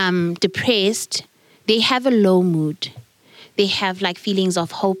depressed, they have a low mood. They have like feelings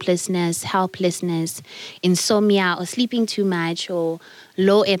of hopelessness, helplessness, insomnia, or sleeping too much, or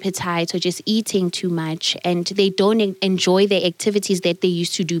low appetite, or just eating too much, and they don't enjoy the activities that they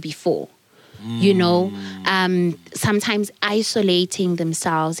used to do before. Sometimes isolating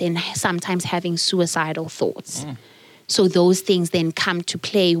themselves and sometimes having suicidal thoughts. So those things then come to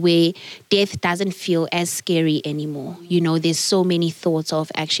play where death doesn't feel as scary anymore. There's so many thoughts of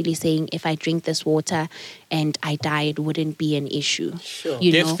actually saying, if I drink this water and I die, it wouldn't be an issue. Sure.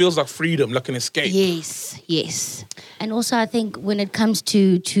 Death feels like freedom, like an escape. Yes. And also, I think when it comes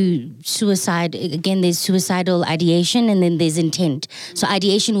to suicide, again, there's suicidal ideation and then there's intent. So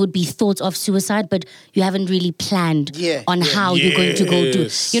ideation would be thoughts of suicide, but you haven't really planned on how you're going to go do.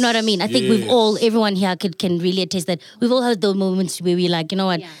 You know what I mean? I think everyone here can really attest that we've all had those moments where we're like, you know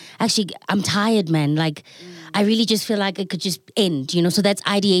what, actually, I'm tired, man. Like, I really just feel like it could just end, So that's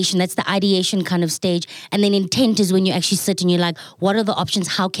ideation. That's the ideation kind of stage. And then intent is when you actually sit and you're like, what are the options?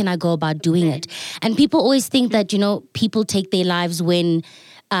 How can I go about doing it? And people always think that, people take their lives when,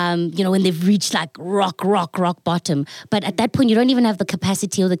 when they've reached like rock bottom. But at that point, you don't even have the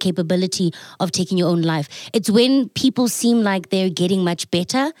capacity or the capability of taking your own life. It's when people seem like they're getting much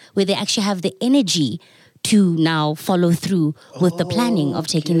better, where they actually have the energy to now follow through with the planning of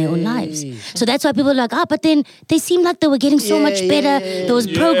taking their own lives. So that's why people are like, but then they seem like they were getting so much better. There was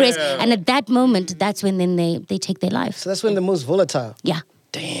progress. And at that moment, that's when then they take their life. So that's when they're most volatile. Yeah.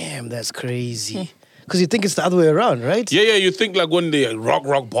 Damn, that's crazy. Because you think it's the other way around, right? Yeah, you think like when they're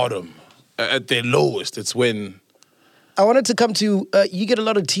rock bottom, at their lowest, it's when... I wanted to come to, you get a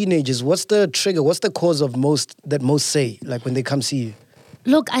lot of teenagers. What's the trigger? What's the cause of most say, like when they come see you?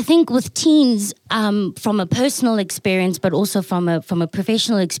 Look, I think with teens, from a personal experience, but also from a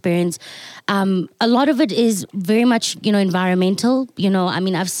professional experience, a lot of it is very much, environmental.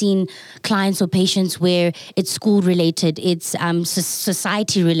 I've seen clients or patients where it's school related, it's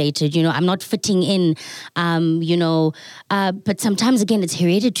society related. I'm not fitting in, but sometimes again it's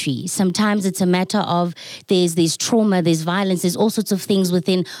hereditary. Sometimes it's a matter of there's trauma, there's violence, there's all sorts of things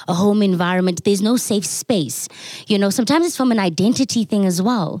within a home environment. There's no safe space. Sometimes it's from an identity thing as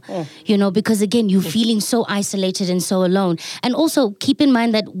well, because again, you're feeling so isolated and so alone. And also keep in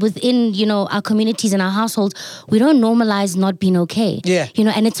mind that within, our communities and our households, we don't normalize not being okay. Yeah.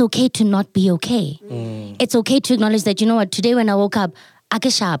 And it's okay to not be okay. It's okay to acknowledge that, today when I woke up,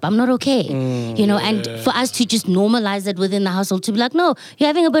 sharp, I'm not okay. And for us to just normalize it within the household, to be like, no, you're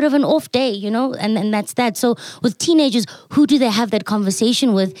having a bit of an off day, and that's that. So with teenagers, who do they have that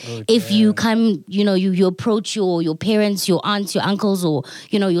conversation with? If you come, you approach your parents, your aunts, your uncles, or,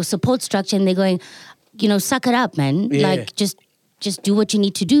 your support structure, and they're going, suck it up, man. Yeah. Like, just do what you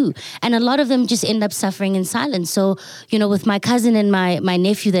need to do. And a lot of them just end up suffering in silence. So, with my cousin and my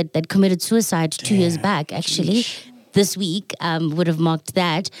nephew that committed suicide 2 years back, actually, this week would have marked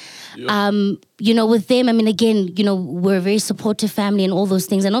that. Yep. With them, I mean, again, we're a very supportive family and all those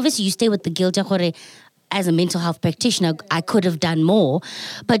things. And obviously you stay with the guilt. As a mental health practitioner, I could have done more.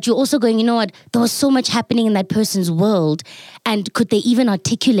 But you're also going, what? There was so much happening in that person's world. And could they even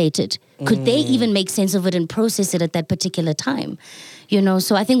articulate it? Could they even make sense of it and process it at that particular time?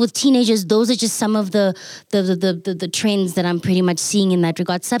 So I think with teenagers, those are just some of the trends that I'm pretty much seeing in that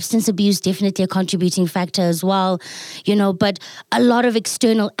regard. Substance abuse, definitely a contributing factor as well, but a lot of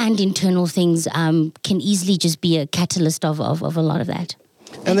external and internal things can easily just be a catalyst of a lot of that.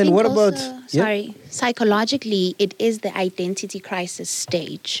 And then what about... psychologically, it is the identity crisis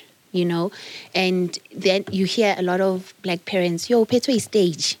stage. And then you hear a lot of black parents, yo, petwe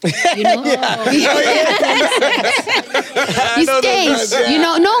stage, You stage,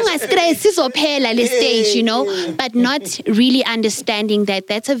 no stress is stage, but not really understanding that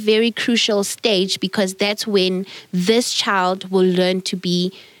that's a very crucial stage, because that's when this child will learn to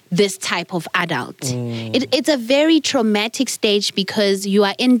be this type of adult. It's a very traumatic stage, because you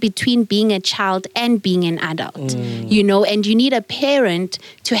are in between being a child and being an adult, and you need a parent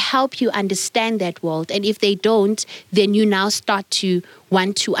to help you understand that world. And if they don't, then you now start to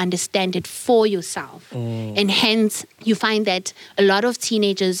want to understand it for yourself. And hence, you find that a lot of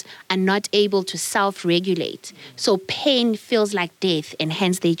teenagers are not able to self-regulate. So pain feels like death, and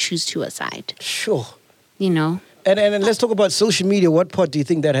hence they choose suicide. Sure. And let's talk about social media. What part do you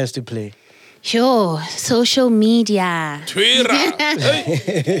think that has to play? Sure, social media. Twitter.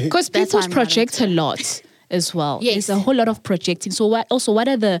 Because people project a lot as well. Yes. There's a whole lot of projecting. So what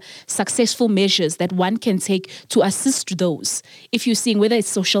are the successful measures that one can take to assist those? If you're seeing whether it's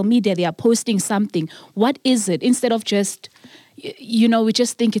social media, they are posting something, what is it? Instead of just, we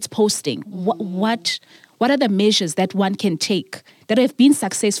just think it's posting. What are the measures that one can take that have been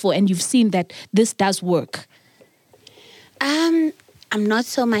successful and you've seen that this does work? I'm not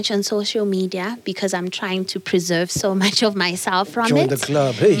so much on social media because I'm trying to preserve so much of myself from Join it. the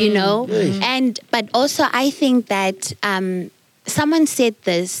club, hey. Hey. But also I think that someone said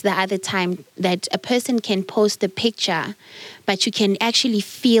this the other time, that a person can post a picture, but you can actually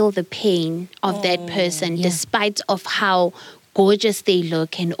feel the pain of that person despite of how gorgeous they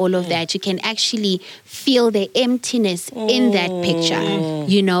look and all of that. You can actually feel the emptiness in that picture,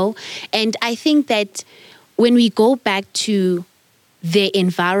 And I think that when we go back to their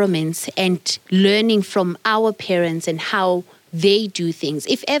environments and learning from our parents and how they do things,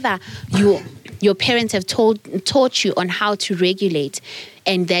 if ever your parents have taught you on how to regulate,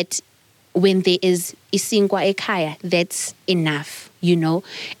 and that when there is isingwa ekhaya, that's enough,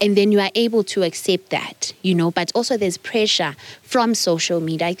 and then you are able to accept that, but also there's pressure from social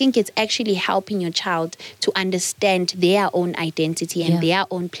media. I think it's actually helping your child to understand their own identity and their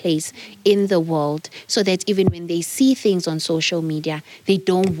own place in the world, so that even when they see things on social media, they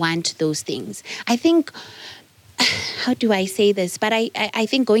don't want those things. I think, how do I say this? But I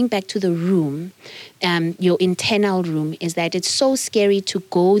think going back to the room, your internal room, is that it's so scary to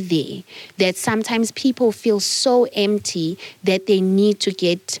go there that sometimes people feel so empty that they need to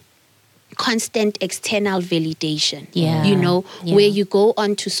get constant external validation. Where you go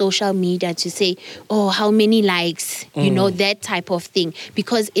onto social media to say, oh, how many likes, that type of thing.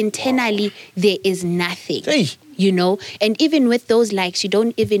 Because internally there is nothing. Hey. And even with those likes, you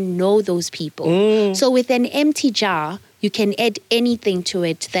don't even know those people. So with an empty jar, you can add anything to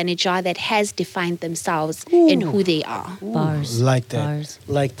it than a jar that has defined themselves and who they are. Bars. Like that. Bars.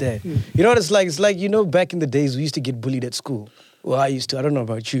 Like that. You know what it's like? It's like, back in the days, we used to get bullied at school. Well, I used to. I don't know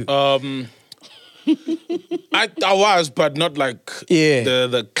about you. I was, but not like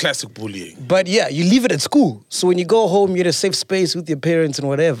the classic bullying. But yeah, you leave it at school. So when you go home, you're in a safe space with your parents and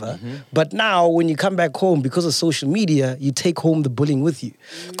whatever. But now when you come back home, because of social media, you take home the bullying with you.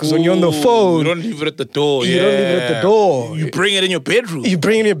 Because when you're on the phone... You don't leave it at the door. You don't leave it at the door. You bring it in your bedroom. You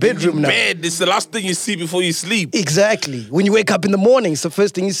bring it in your bedroom now. Bed, it's the last thing you see before you sleep. Exactly. When you wake up in the morning, it's the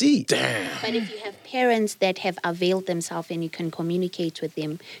first thing you see. Damn. But if you have parents that have availed themselves and you can communicate with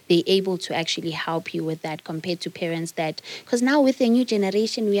them, they're able to actually help you with that compared to parents that, because now with the new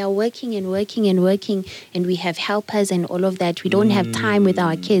generation, we are working and working and working and we have helpers and all of that. We don't have time with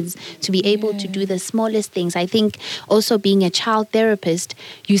our kids to be able to do the smallest things. I think also being a child therapist,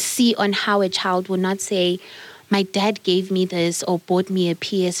 you see on how a child will not say, my dad gave me this or bought me a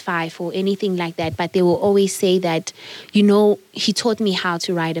PS5 or anything like that. But they will always say that, he taught me how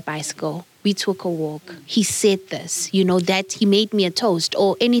to ride a bicycle. We took a walk. He said this, that he made me a toast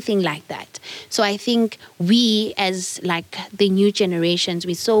or anything like that. So I think we as like the new generations,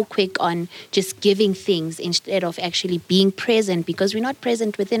 we're so quick on just giving things instead of actually being present because we're not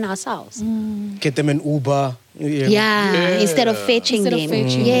present within ourselves. Get them an Uber. Yeah, instead of fetching them.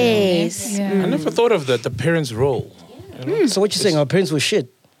 Yes. Yeah. I never thought of that, the parents' role. So what you're saying, our parents were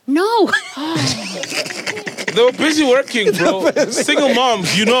shit? No. They were busy working, bro. Single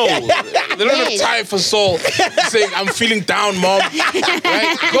moms, They don't have time for Saul saying, I'm feeling down, mom.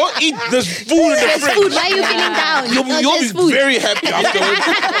 Right? Go eat this food in the fridge. Food. Why are you feeling down? You'll be very happy afterwards.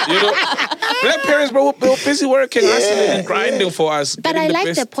 Black parents, bro, they were busy working, hustling and grinding for us. But I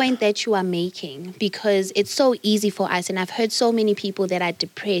like the point that you are making because it's so easy for us. And I've heard so many people that are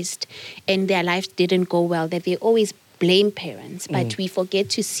depressed and their lives didn't go well, that they always blame parents. But we forget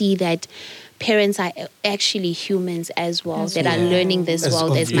to see that parents are actually humans as well that are learning this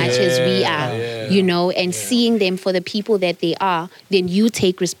world as much as we are, and seeing them for the people that they are, then you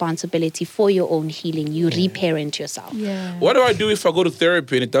take responsibility for your own healing. You reparent yourself. Yeah. What do I do if I go to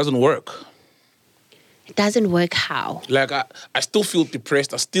therapy and it doesn't work? It doesn't work how? Like, I still feel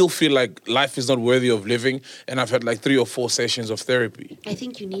depressed. I still feel like life is not worthy of living. And I've had like 3 or 4 sessions of therapy. I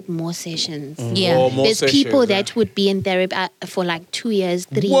think you need more sessions. Yeah. Or more There's sessions, people that would be in therapy for like 2 years,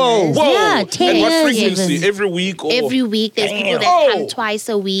 3 years. Whoa. Yeah, 10 And what years frequency? even. Every week? Or? Every week. There's people that come twice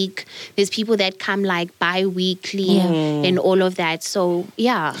a week. There's people that come like bi-weekly and all of that. So,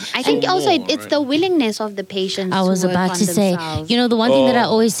 yeah. I think also it's the willingness of the patients I was to work about on to say, themselves. the one thing that I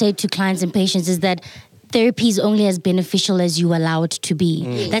always say to clients and patients is that therapy is only as beneficial as you allow it to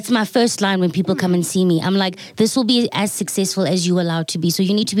be. That's my first line when people come and see me. I'm like, this will be as successful as you allow it to be. So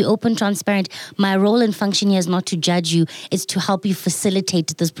you need to be open, transparent. My role and function here is not to judge you. It's to help you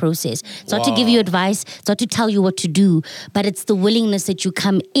facilitate this process. It's not to give you advice. It's not to tell you what to do. But it's the willingness that you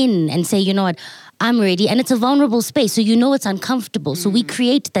come in and say, you know what, I'm ready. And it's a vulnerable space. So it's uncomfortable. So we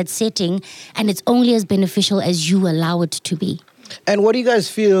create that setting and it's only as beneficial as you allow it to be. And what do you guys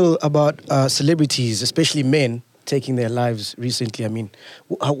feel about celebrities, especially men, taking their lives recently? I mean,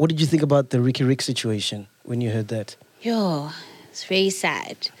 what did you think about the Ricky Rick situation when you heard that? It's very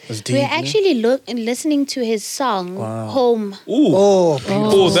sad. Deep, We're actually listening to his song, Home. Ooh.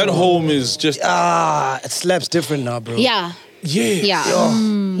 Oh, that home is just... it slaps different now, bro. Yeah. Yeah.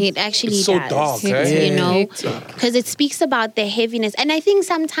 It actually it's so does. dark, eh? Because it speaks about the heaviness. And I think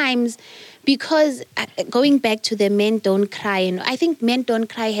sometimes... Because going back to the men don't cry, and I think men don't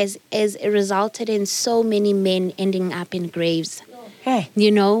cry has resulted in so many men ending up in graves, and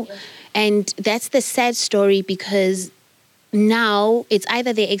that's the sad story because now it's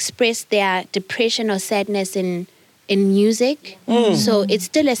either they express their depression or sadness in music. So it's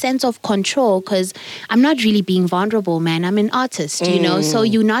still a sense of control because I'm not really being vulnerable, man. I'm an artist, so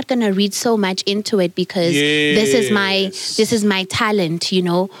you're not going to read so much into it because this is my talent,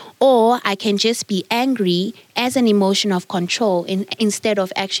 or I can just be angry as an emotion of control instead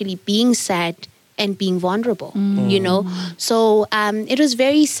of actually being sad and being vulnerable, So it was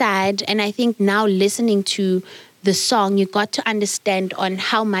very sad. And I think now listening to the song, you got to understand on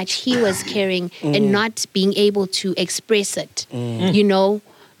how much he was caring and not being able to express it.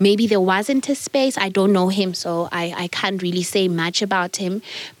 Maybe there wasn't a space. I don't know him, so I can't really say much about him.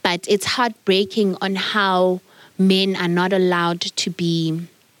 But it's heartbreaking on how men are not allowed to be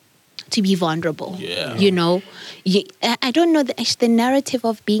vulnerable. I don't know the narrative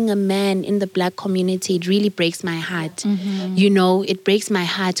of being a man in the Black community. It really breaks my heart. It breaks my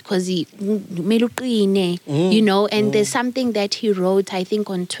heart because and there's something that he wrote, I think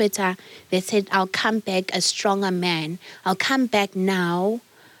on Twitter, that said, I'll come back a stronger man. I'll come back now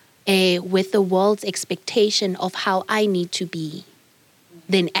with the world's expectation of how I need to be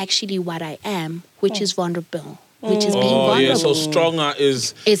than actually what I am, which is vulnerable. Which is being vulnerable. Yeah, so stronger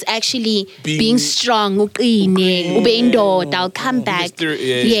is actually being strong. I'll come back.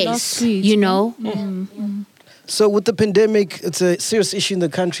 Yes, So with the pandemic, it's a serious issue in the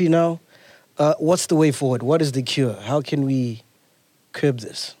country now. What's the way forward? What is the cure? How can we curb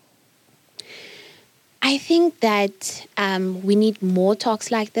this? I think that we need more talks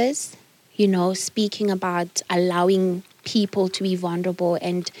like this. Speaking about allowing people to be vulnerable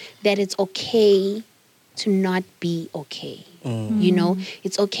and that it's okay to not be okay. You know,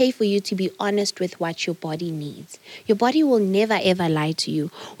 it's okay for you to be honest with what your body needs. Your body will never ever lie to you.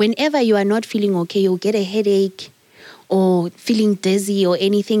 Whenever you are not feeling okay, you'll get a headache or feeling dizzy or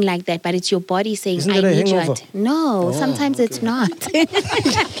anything like that, but it's your body saying, Isn't I it a need you. hangover? No, sometimes it's not.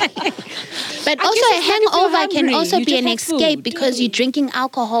 But I also guess a it's when you're hangover can hungry, also you be just an have escape food. because you're drinking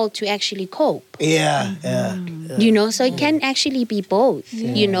alcohol to actually cope. Yeah. You know, so it can actually be both,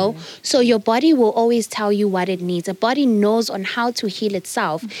 you know. So your body will always tell you what it needs. A body knows on how to heal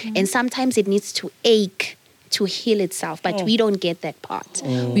itself, and sometimes it needs to ache to heal itself, but we don't get that part.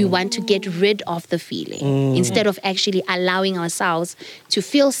 We want to get rid of the feeling instead of actually allowing ourselves to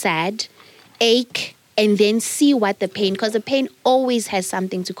feel sad, ache, and then see what the pain, because the pain always has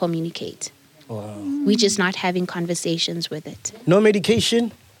something to communicate. Wow. We're just not having conversations with it. No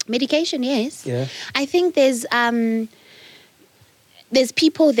medication? Medication, yes. Yeah. I think there's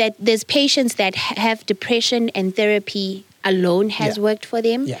patients that have depression and therapy alone has worked for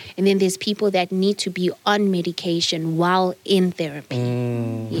them. Yeah. And then there's people that need to be on medication while in therapy.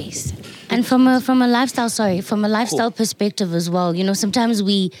 Yes. And from a lifestyle perspective as well, you know, sometimes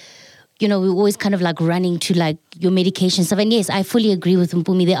we're always kind of like running to like your medication stuff. And yes, I fully agree with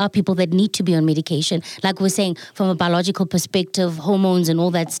Mpumi. There are people that need to be on medication, like we're saying, from a biological perspective, hormones and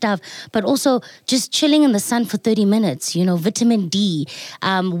all that stuff. But also just chilling in the sun for 30 minutes, you know, vitamin D.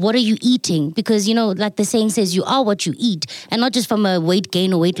 What are you eating? Because, you know, like the saying says, you are what you eat. And not just from a weight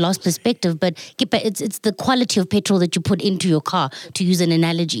gain or weight loss perspective, but it's the quality of petrol that you put into your car, to use an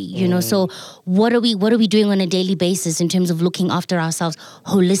analogy, you know. So what are we doing on a daily basis in terms of looking after ourselves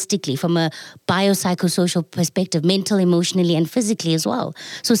holistically from a biopsychosocial perspective, mental, emotionally, and physically as well.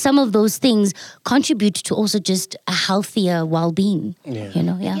 So some of those things contribute to also just a healthier well-being. You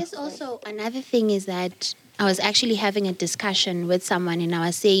know, I guess also another thing is that I was actually having a discussion with someone and I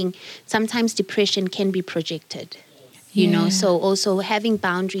was saying sometimes depression can be projected. You know, so also having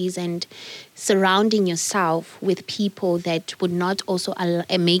boundaries and surrounding yourself with people that would not also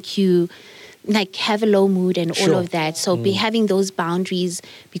make you like have a low mood and all of that. So be having those boundaries,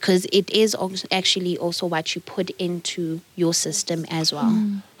 because it is actually also what you put into your system as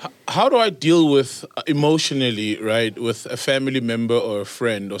well. How do I deal with emotionally, right, with a family member or a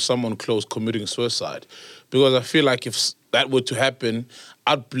friend or someone close committing suicide? Because I feel like if that were to happen,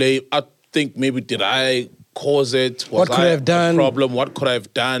 I'd think maybe did I cause it? What could I have done? Problem? What could I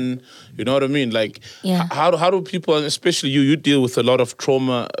have done? You know what I mean? Like, how do people, and especially you deal with a lot of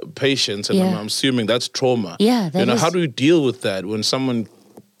trauma patients, and I'm assuming that's trauma. Yeah, that how do you deal with that when someone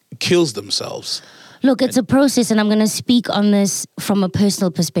kills themselves? Look, it's a process, and I'm going to speak on this from a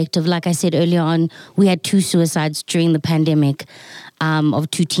personal perspective. Like I said earlier on, we had 2 suicides during the pandemic of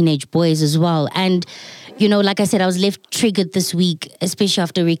 2 teenage boys as well. And, you know, like I said, I was left triggered this week, especially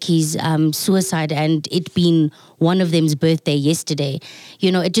after Ricky's suicide and it being one of them's birthday yesterday.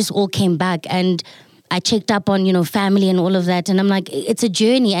 You know, it just all came back, and I checked up on, you know, family and all of that. And I'm like, it's a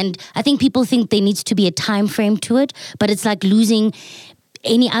journey. And I think people think there needs to be a time frame to it, but it's like losing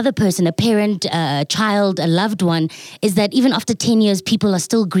any other person, a parent, a child, a loved one, is that even after 10 years, people are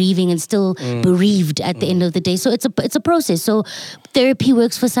still grieving and still bereaved at the end of the day. So it's a process. So therapy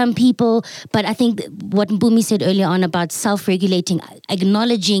works for some people, but I think what Mpumi said earlier on about self-regulating,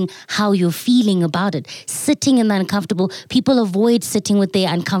 acknowledging how you're feeling about it, sitting in the uncomfortable. People avoid sitting with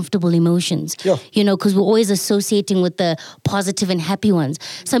their uncomfortable emotions, you know, because we're always associating with the positive and happy ones.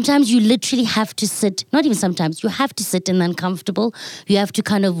 Sometimes you literally have to sit, not even sometimes, you have to sit in the uncomfortable. You have to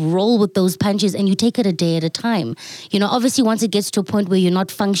kind of roll with those punches, and you take it a day at a time. You know, obviously once it gets to a point where you're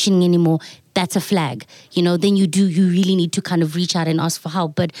not functioning anymore, that's a flag. You know, then you really need to kind of reach out and ask for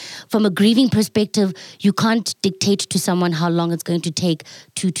help. But from a grieving perspective, you can't dictate to someone how long it's going to take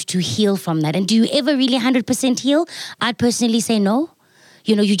to heal from that. And do you ever really 100% heal? I'd personally say no.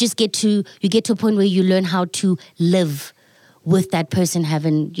 You know, you get to a point where you learn how to live with that person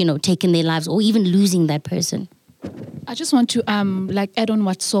having, you know, taken their lives or even losing that person. I just want to add on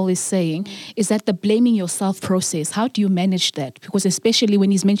what Saul is saying, is that the blaming yourself process, how do you manage that? Because especially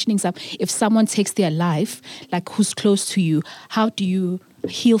when he's mentioning if someone takes their life, like who's close to you, how do you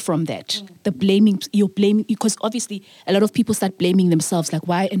heal from that? The blaming, you're blaming, because obviously a lot of people start blaming themselves, like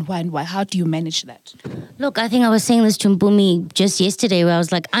why and why and why. How do you manage that? Look, I think I was saying this to Mpumi just yesterday, where I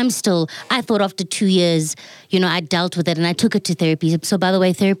was like, I thought after 2 years, you know, I dealt with it and I took it to therapy. So by the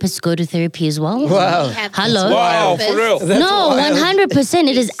way, therapists go to therapy as well. Wow. Hello. Wow, for real. No, 100%.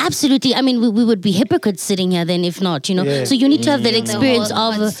 It is absolutely, I mean, we would be hypocrites sitting here then if not, you know. Yeah. So you need to have that experience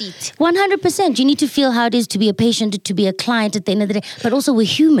of 100%. You need to feel how it is to be a patient, to be a client at the end of the day, but also also we're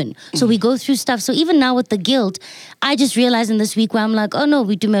human. So we go through stuff. So even now with the guilt, I just realized in this week where I'm like, oh no,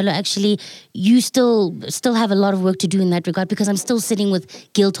 we do Melo, actually, you still have a lot of work to do in that regard, because I'm still sitting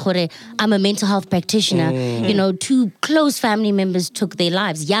with guilt. I'm a mental health practitioner. 2 close family members took their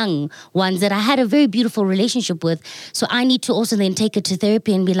lives, young ones that I had a very beautiful relationship with. So I need to also then take it to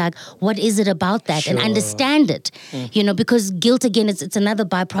therapy and be like, what is it about that? And understand it, because guilt, again, it's another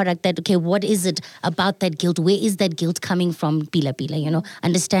byproduct that, okay, what is it about that guilt? Where is that guilt coming from? Pila,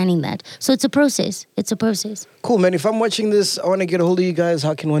 understanding that. So it's a process. Cool, man. If I'm watching this, I want to get a hold of you guys.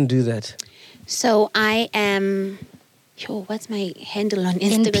 How can one do that? So I am... what's my handle on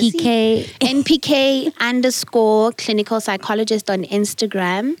Instagram? NPK _ clinical psychologist on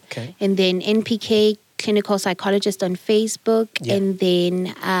Instagram. Okay. And then NPK clinical psychologist on Facebook. Yeah. And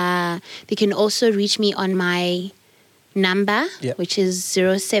then they can also reach me on my number, which is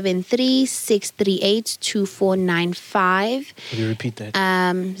 073-638-2495. Will you repeat that?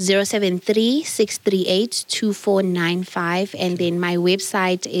 073-638-2495. And then my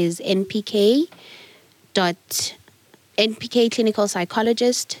website is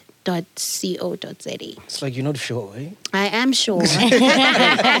npkclinicalpsychologist.co.za. It's like you're not sure, eh? I am sure. See,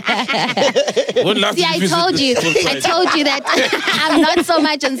 I told you that I'm not so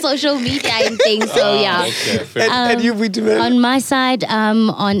much on social media and things, so yeah. Okay, and you, on my side,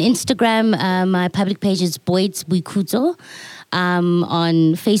 on Instagram, my public page is Boyd's Buikuzo.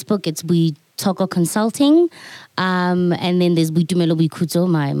 On Facebook, it's Toko Consulting. And then there's Buitumelo Buikuzo,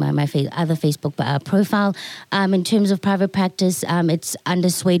 my other Facebook profile. In terms of private practice, it's under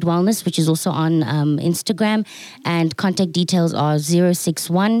Suede Wellness, which is also on Instagram. And contact details are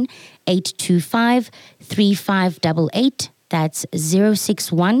 061-825-3588. That's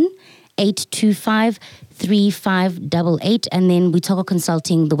 061-825-3588. And then Toko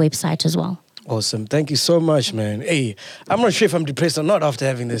Consulting, the website as well. Awesome. Thank you so much, man. Hey, I'm not sure if I'm depressed or not after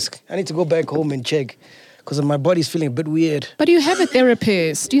having this. I need to go back home and check, because my body's feeling a bit weird. But you have a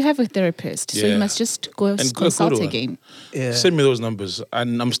therapist. So you must just go and consult again. Yeah. Send me those numbers,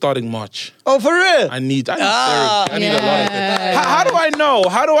 and I'm starting March. Oh, for real? I need therapy. I need a lot of it. How do I know?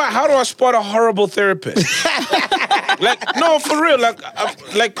 How do I spot a horrible therapist? No, for real.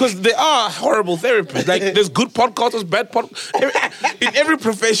 Because there are horrible therapists. There's good podcasters, bad podcasts. In every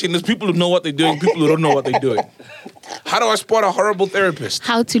profession, there's people who know what they're doing, people who don't know what they're doing. How do I spot a horrible therapist?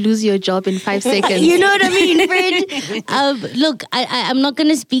 How to lose your job in 5 seconds. You know what I mean, Fred? Look, I'm not going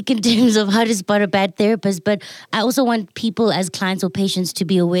to speak in terms of how to spot a bad therapist, but I also want people as clients or patients to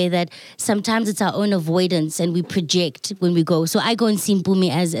be aware that sometimes it's our own avoidance and we project when we go. So I go and see Mpumi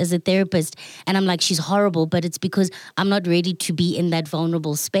as a therapist and I'm like, she's horrible, but it's because I'm not ready to be in that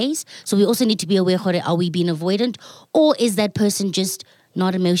vulnerable space. So we also need to be aware, are we being avoidant, or is that person just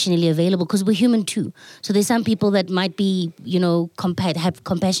not emotionally available, because we're human too. So there's some people that might be, have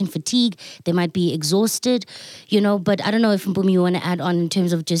compassion fatigue. They might be exhausted, but I don't know if Mpumi you want to add on in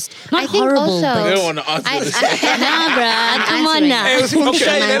terms of just not horrible. Also, I don't want to answer this. Nah, bruh, come on now. Let's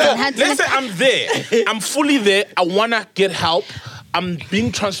say I'm there. I'm fully there. I want to get help. I'm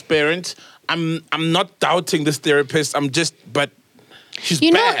being transparent. I'm not doubting this therapist. But she's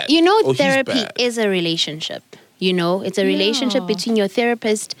bad. Therapy is a relationship. It's a relationship between your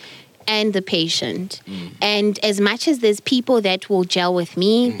therapist and the patient. And as much as there's people that will gel with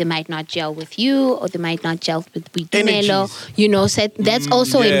me, they might not gel with you, or they might not gel with Buitumelo. So that's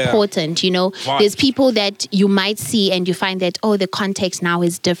also important. There's people that you might see and you find that, the context now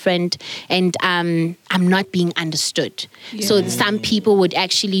is different and I'm not being understood. Yeah. So some people would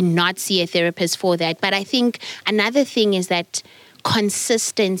actually not see a therapist for that. But I think another thing is that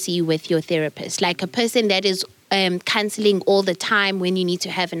consistency with your therapist, like a person that is cancelling all the time when you need to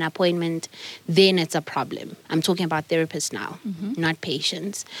have an appointment, then it's a problem. I'm talking about therapists now, not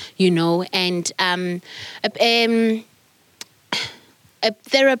patients, and a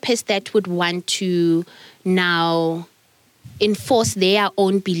therapist that would want to now enforce their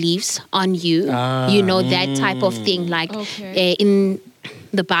own beliefs on you, that type of thing, like in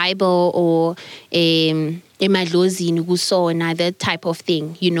the Bible or that type of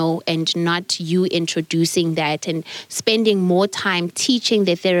thing, and not you introducing that and spending more time teaching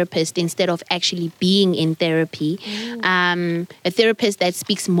the therapist instead of actually being in therapy. A therapist that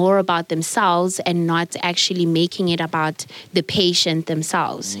speaks more about themselves and not actually making it about the patient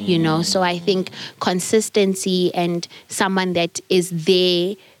themselves, So I think consistency and someone that is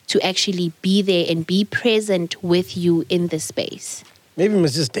there to actually be there and be present with you in the space. Maybe we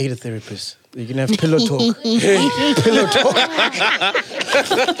must just date a therapist. You can have pillow talk. Pillow talk.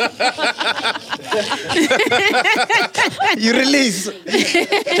 You release.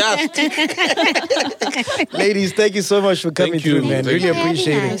 Just. Ladies, thank you so much for coming through, man. Really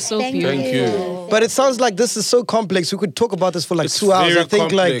appreciate it. So beautiful. Thank you. But it sounds like this is so complex. We could talk about this for like It's 2 hours. very I think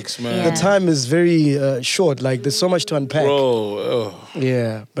complex, like man. the time is very short. Like there's so much to unpack. Bro.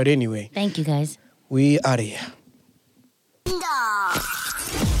 Yeah. But anyway, Thank you, guys. we out of here.